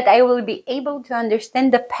that I will be able to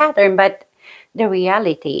understand the pattern, but the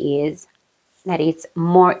reality is that it's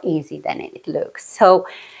more easy than it looks. So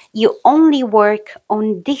you only work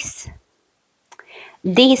on this.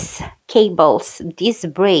 These cables, these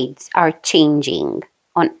braids are changing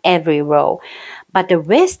on every row, but the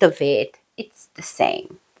rest of it, it's the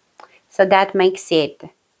same. So that makes it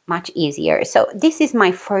much easier. So this is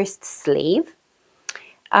my first sleeve.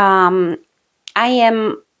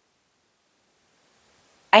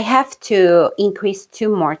 I have to increase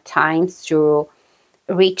 2 more times to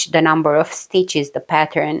reach the number of stitches the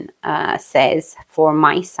pattern says for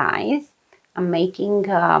my size. I'm making,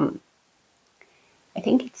 I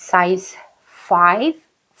think it's size 5,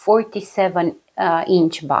 47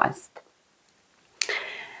 inch bust.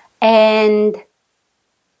 And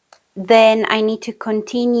then I need to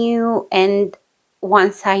continue, and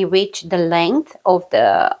once I reach the length of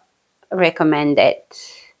the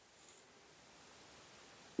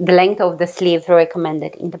sleeve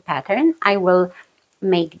recommended in the pattern, I will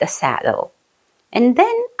make the saddle. And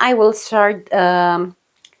then I will start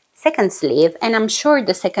second sleeve, and I'm sure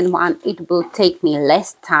the second one, it will take me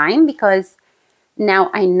less time because now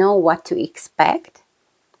I know what to expect.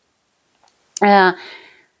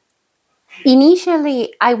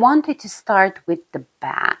 Initially, I wanted to start with the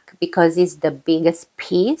back because it's the biggest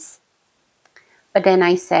piece. But then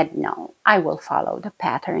I said, no, I will follow the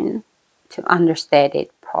pattern to understand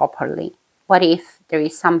it properly. What if there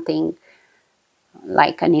is something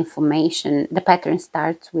like an information? The pattern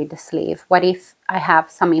starts with the sleeve. What if I have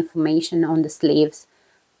some information on the sleeves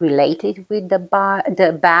related with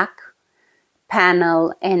the back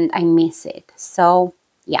panel and I miss it? So,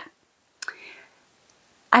 yeah.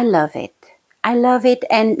 I love it. I love it.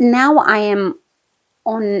 And now I am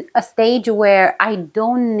on a stage where I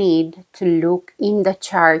don't need to look in the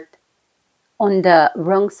chart on the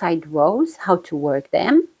wrong side rows, how to work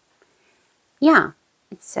them. Yeah,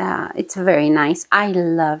 it's very nice. I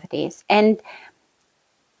love this. And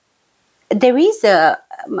there is a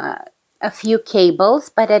few cables,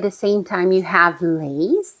 but at the same time you have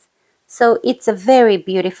lace. So it's a very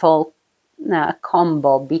beautiful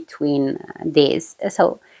combo between these.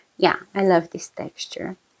 So yeah, I love this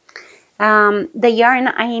texture. The yarn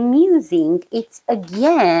I am using, it's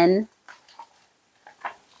again,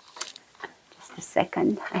 just a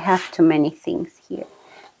second, I have too many things here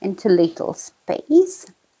and too little space.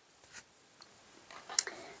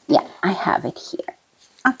 Yeah, I have it here.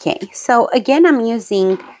 Okay, so again I'm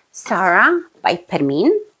using Sarah by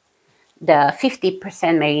Permin, the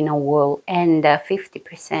 50% merino wool and the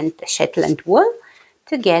 50% Shetland wool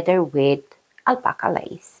together with alpaca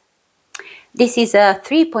lace. This is a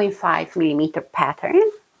 3.5 millimeter pattern.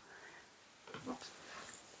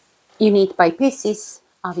 You knit by pieces,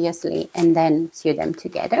 obviously, and then sew them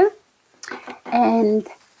together. And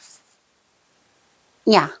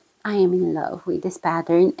yeah, I am in love with this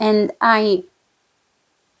pattern, and I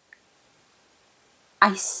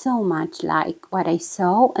so much like what I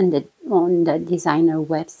saw on the designer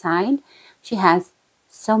website. She has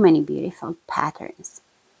so many beautiful patterns.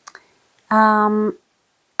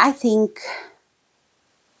 I think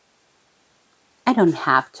I don't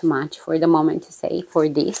have too much for the moment to say for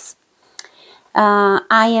this.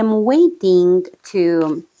 I am waiting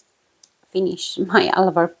to finish my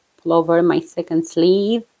Alvar pullover, my second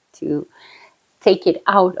sleeve, to take it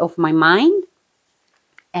out of my mind,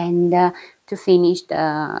 and to finish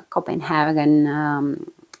the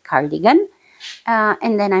Copenhagen cardigan.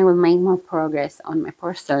 And then I will make more progress on my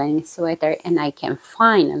porcelain sweater, and I can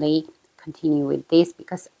finally continue with this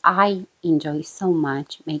because I enjoy so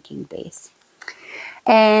much making this.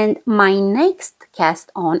 And my next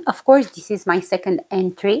cast on, of course, this is my second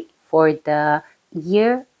entry for the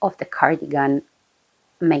year of the cardigan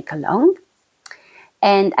make along,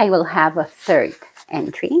 and I will have a third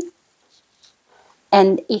entry,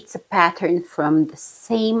 and it's a pattern from the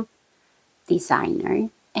same designer,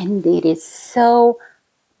 and it is so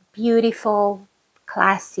beautiful,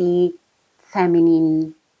 classy,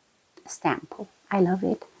 feminine stamp. I love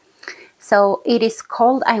it. So it is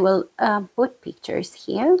called, I will put pictures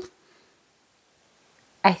here,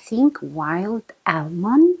 I think Wild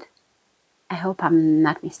Almond. I hope I'm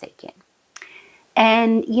not mistaken.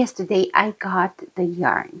 And yesterday I got the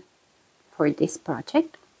yarn for this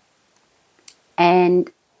project,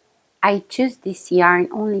 and I chose this yarn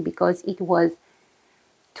only because it was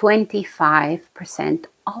 25%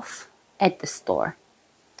 off at the store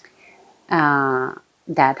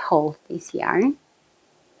that holds this yarn,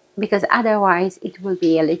 because otherwise it will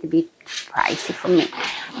be a little bit pricey for me.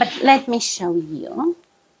 But let me show you.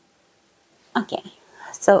 Okay,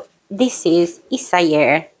 so this is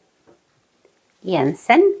Isager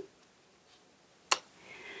Jensen,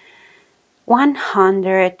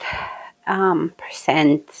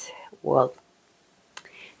 100% wool.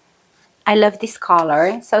 I love this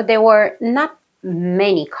color. So there were not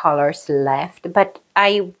many colors left, but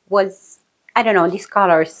I don't know, this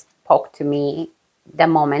color spoke to me the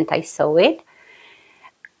moment I saw it.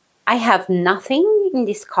 I have nothing in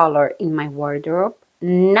this color in my wardrobe,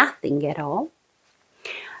 nothing at all.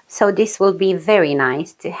 So this will be very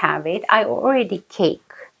nice to have it. I already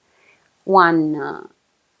cake one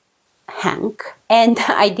hank, and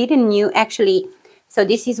I didn't knew actually. So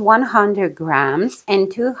this is 100 grams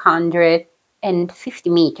and 250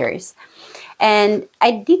 meters. And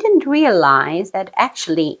I didn't realize that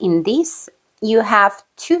actually in this you have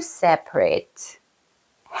two separate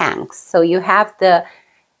hanks. So you have the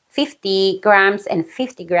 50 grams and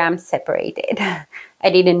 50 grams separated. I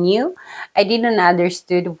didn't knew. I didn't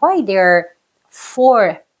understood why there are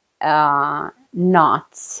 4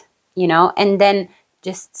 knots, you know, and then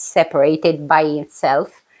just separated by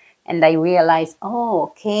itself. And I realized, oh,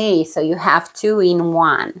 okay, so you have 2 in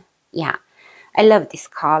 1. Yeah, I love this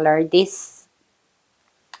color. This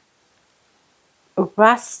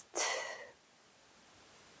rust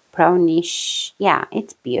brownish, yeah,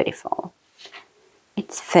 it's beautiful.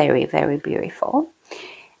 It's very, very beautiful.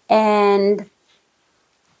 And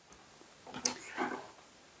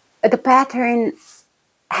the pattern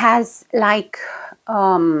has like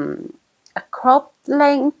a cropped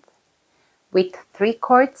length with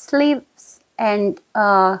 3/4 sleeves, and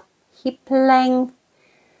hip length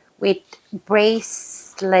with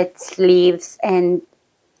bracelet sleeves, and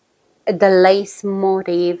the lace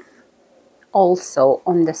motif also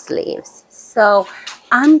on the sleeves. So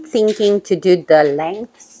I'm thinking to do the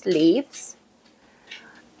length sleeves,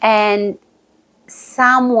 and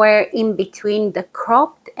somewhere in between the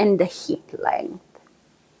cropped and the hip length.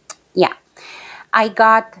 Yeah, I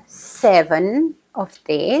got 7 of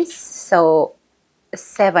this, so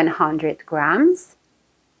 700 grams.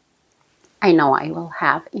 I know I will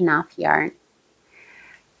have enough yarn,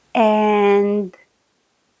 and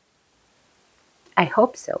I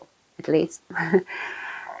hope so, at least.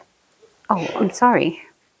 Oh, I'm sorry.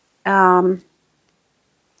 God,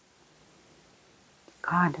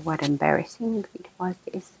 what embarrassing it was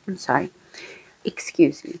this. I'm sorry.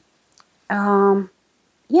 Excuse me. Yeah,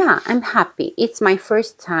 I'm happy. It's my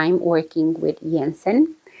first time working with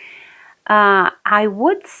Jensen. I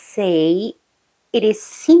would say it is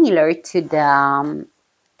similar to the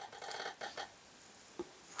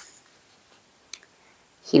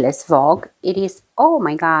Hillesvåg. It is, oh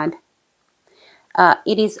my God.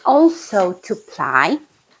 It is also 2-ply.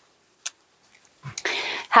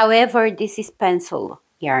 However, this is pencil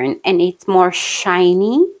yarn, and it's more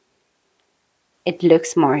shiny. It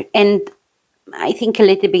looks more, and I think a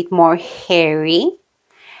little bit more hairy.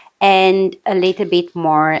 and a little bit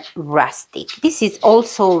more rustic. This is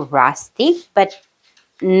also rustic, but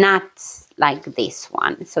not like this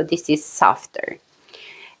one. So this is softer.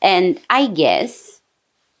 And I guess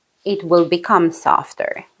it will become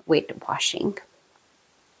softer with washing.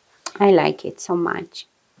 I like it so much.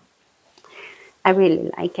 I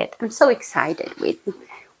really like it. I'm so excited with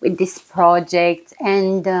this project,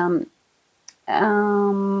 and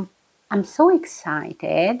I'm so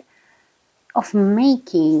excited of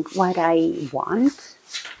making what I want,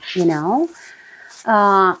 you know.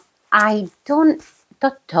 I don't,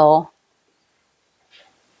 Toto,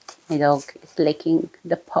 my dog is licking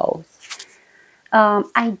the paws.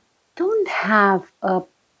 I don't have a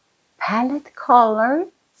palette color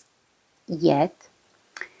yet,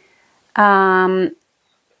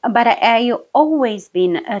 but I always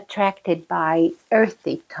been attracted by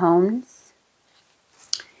earthy tones,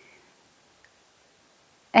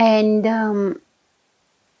 and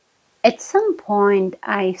at some point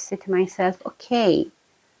I said to myself, okay,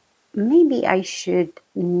 maybe I should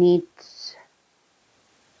knit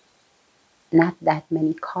not that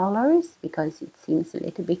many colors because it seems a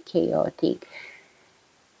little bit chaotic.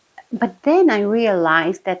 But then I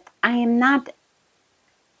realized that I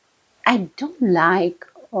don't like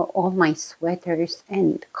all my sweaters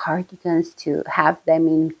and cardigans to have them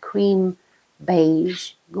in cream,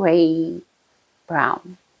 beige, gray,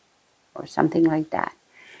 brown, or something like that.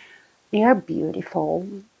 They are beautiful.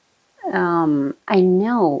 I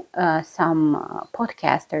know some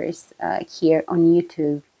podcasters here on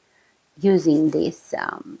YouTube using this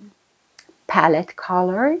palette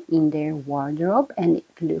color in their wardrobe, and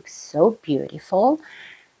it looks so beautiful,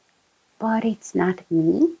 but it's not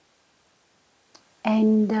me.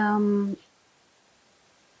 And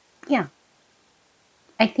yeah,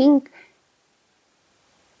 I think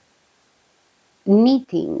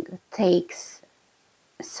knitting takes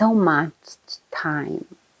so much time.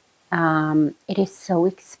 It is so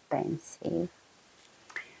expensive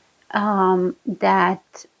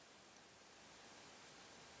that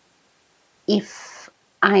if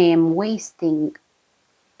I am wasting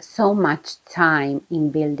so much time in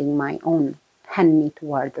building my own hand knit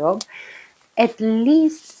wardrobe, at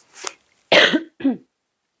least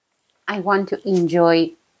I want to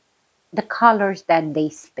enjoy the colors that they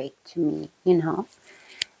speak to me, you know.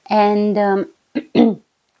 And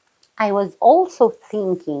I was also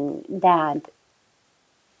thinking that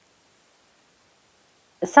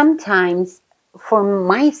sometimes, for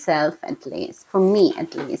myself at least, for me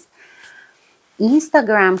at least,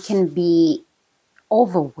 Instagram can be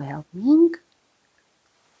overwhelming.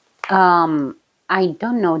 I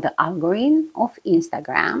don't know the algorithm of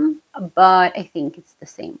Instagram, but I think it's the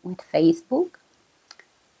same with Facebook.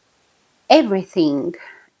 Everything,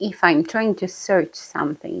 if I'm trying to search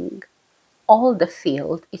something, all the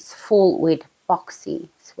field is full with boxy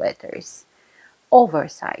sweaters,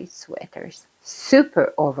 oversized sweaters,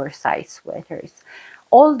 super oversized sweaters.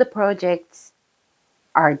 All the projects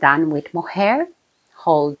are done with mohair,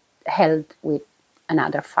 held with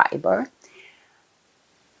another fiber.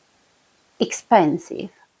 Expensive,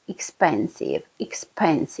 expensive,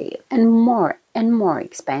 expensive, and more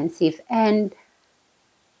expensive. And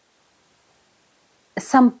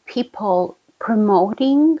some people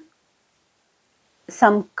promoting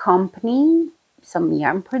some company, some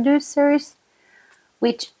yarn producers,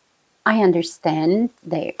 which I understand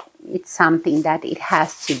it's something that it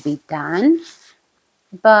has to be done.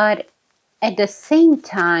 But at the same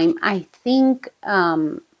time, I think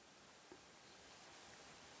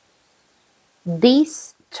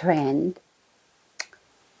this trend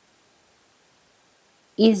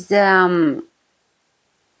is, how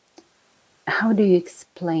do you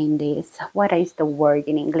explain this? What is the word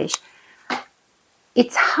in English?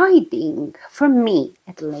 It's hiding, for me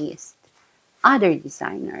at least, other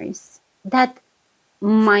designers that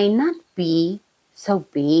might not be so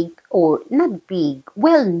big or not big,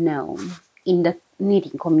 well known in the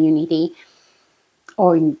knitting community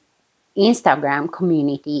or in Instagram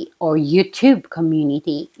community or YouTube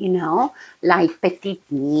community, you know, like Petite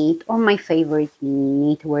Knit or my favorite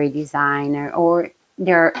knitwear designer, or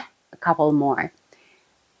there are a couple more.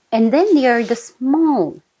 And then there are the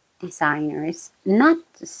small designers, not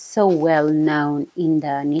so well known in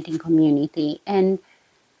the knitting community, and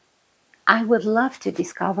I would love to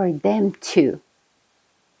discover them too.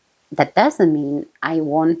 That doesn't mean I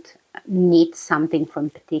won't knit something from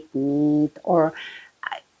Petite Knit, or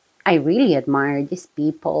I really admire these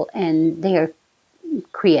people and their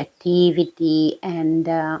creativity, and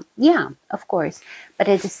yeah, of course. But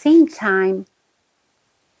at the same time,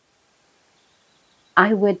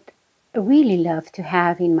 I would really love to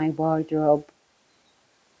have in my wardrobe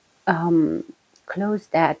clothes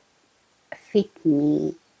that fit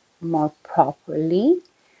me more properly,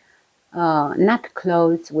 not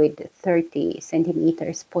clothes with 30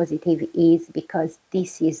 centimeters positive ease, because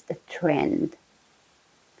this is the trend.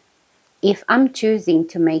 If I'm choosing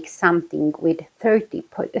to make something with 30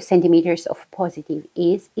 centimeters of positive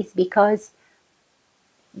ease, it's because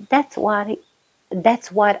that's what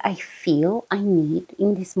I feel I need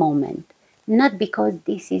in this moment, not because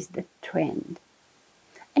this is the trend.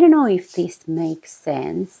 I don't know if this makes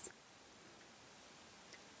sense.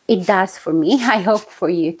 It does for me. I hope for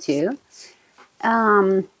you too.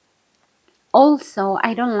 Also,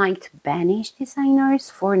 I don't like to banish designers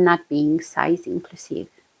for not being size inclusive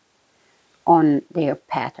on their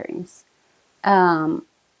patterns. I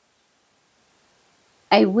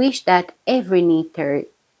wish that every knitter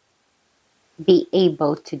be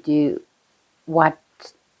able to do what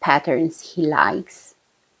patterns he likes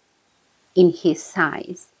in his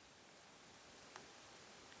size.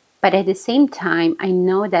 But at the same time, I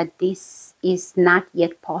know that this is not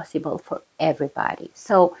yet possible for everybody.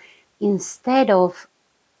 So instead of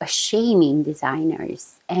shaming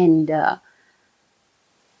designers and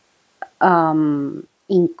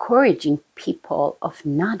encouraging people of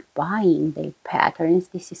not buying their patterns,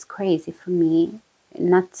 this is crazy for me,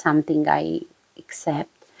 not something I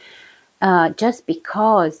accept. Just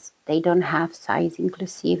because they don't have size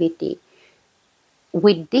inclusivity.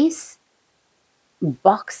 With these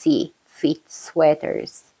boxy fit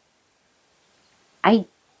sweaters, I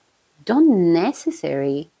don't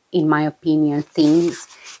necessarily, in my opinion, think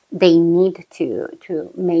they need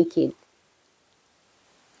to make it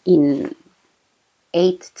in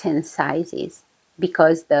 8-10 sizes,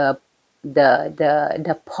 because the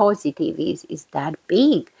positive is that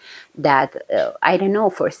big that I don't know,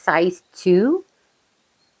 for size 2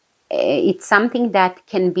 it's something that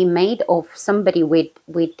can be made of somebody with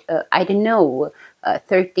I don't know,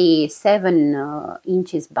 37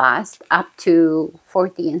 inches bust up to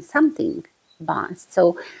 40 and something bust.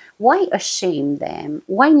 So why shame them?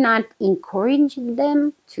 Why not encourage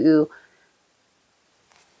them to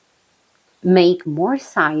make more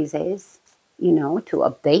sizes, you know, to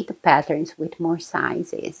update the patterns with more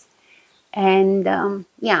sizes? And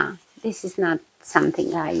yeah, this is not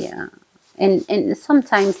something I and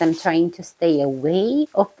sometimes I'm trying to stay away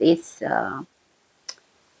of this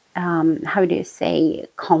how do you say,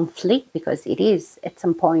 conflict, because it is at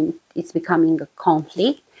some point it's becoming a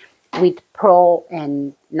conflict with pro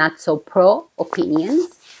and not so pro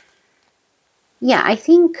opinions. Yeah, I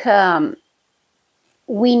think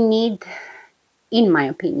we need, in my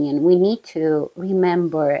opinion, we need to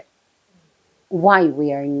remember why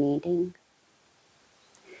we are knitting.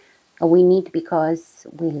 We need because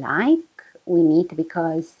we like, we need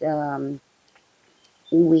because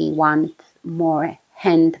we want more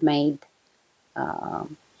handmade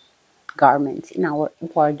garments in our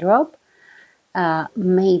wardrobe.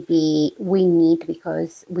 Maybe we need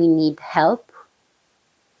because we need help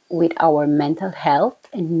with our mental health,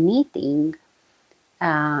 and knitting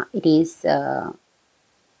it is a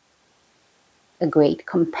great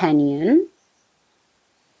companion.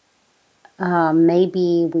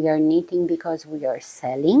 Maybe we are knitting because we are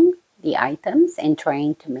selling the items and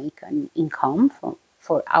trying to make an income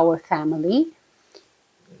for our family.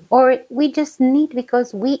 Or we just knit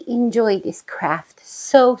because we enjoy this craft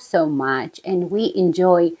so much, and we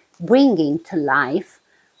enjoy bringing to life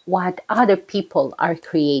what other people are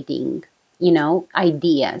creating, you know,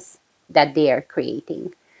 ideas that they are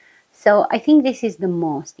creating. So I think this is the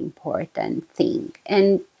most important thing,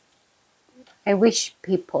 and I wish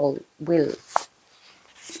people will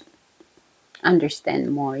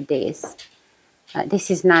understand more this.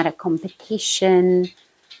 This is not a competition,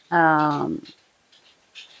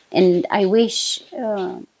 and I wish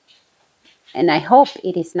and I hope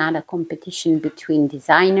it is not a competition between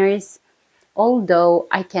designers, although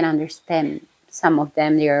I can understand some of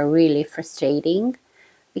them, they are really frustrating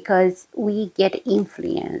because we get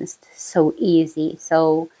influenced so easy.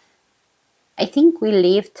 So I think we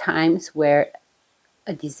live times where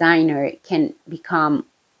a designer can become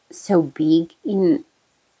so big in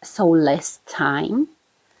so less time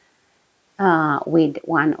with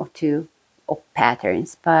one or two of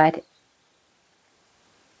patterns. But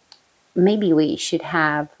maybe we should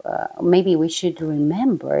have, maybe we should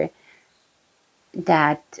remember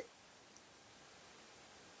that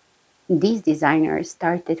these designers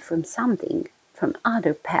started from something, from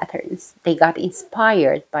other patterns. They got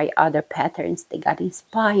inspired by other patterns. They got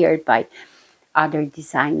inspired by other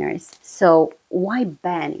designers. So why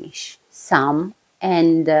banish some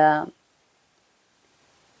and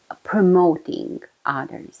promoting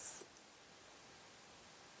others?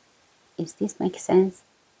 Is this make sense?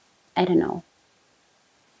 I don't know.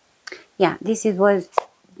 Yeah, this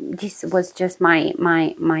was just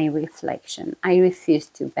my reflection. I refuse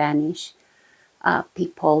to banish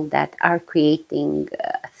people that are creating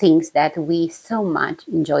things that we so much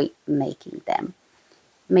enjoy making them.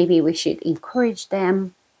 Maybe we should encourage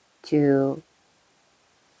them to,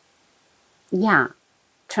 yeah,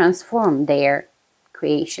 transform their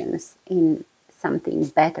creations in something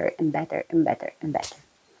better and better and better and better.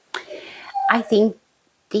 I think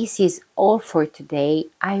this is all for today.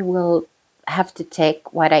 I will have to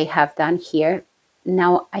check what I have done here.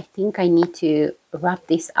 Now I think I need to wrap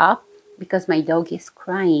this up because my dog is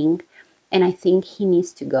crying and I think he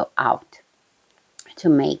needs to go out to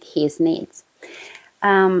make his needs.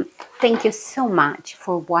 Thank you so much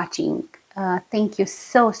for watching. Thank you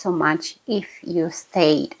so much if you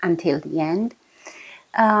stayed until the end.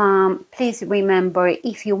 Please remember,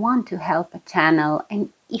 if you want to help a channel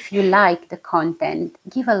and if you like the content,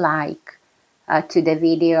 give a like to the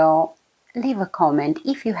video, leave a comment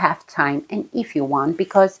if you have time and if you want,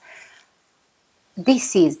 because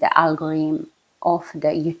this is the algorithm of the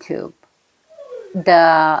YouTube.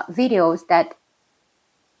 The videos that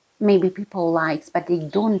maybe people likes but they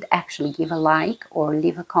don't actually give a like or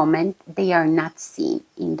leave a comment, they are not seen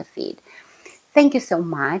in the feed. Thank you so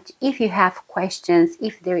much. If you have questions,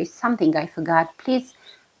 if there is something I forgot, please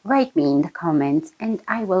write me in the comments and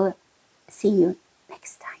I will see you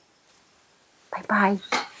next time. Bye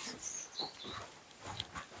bye.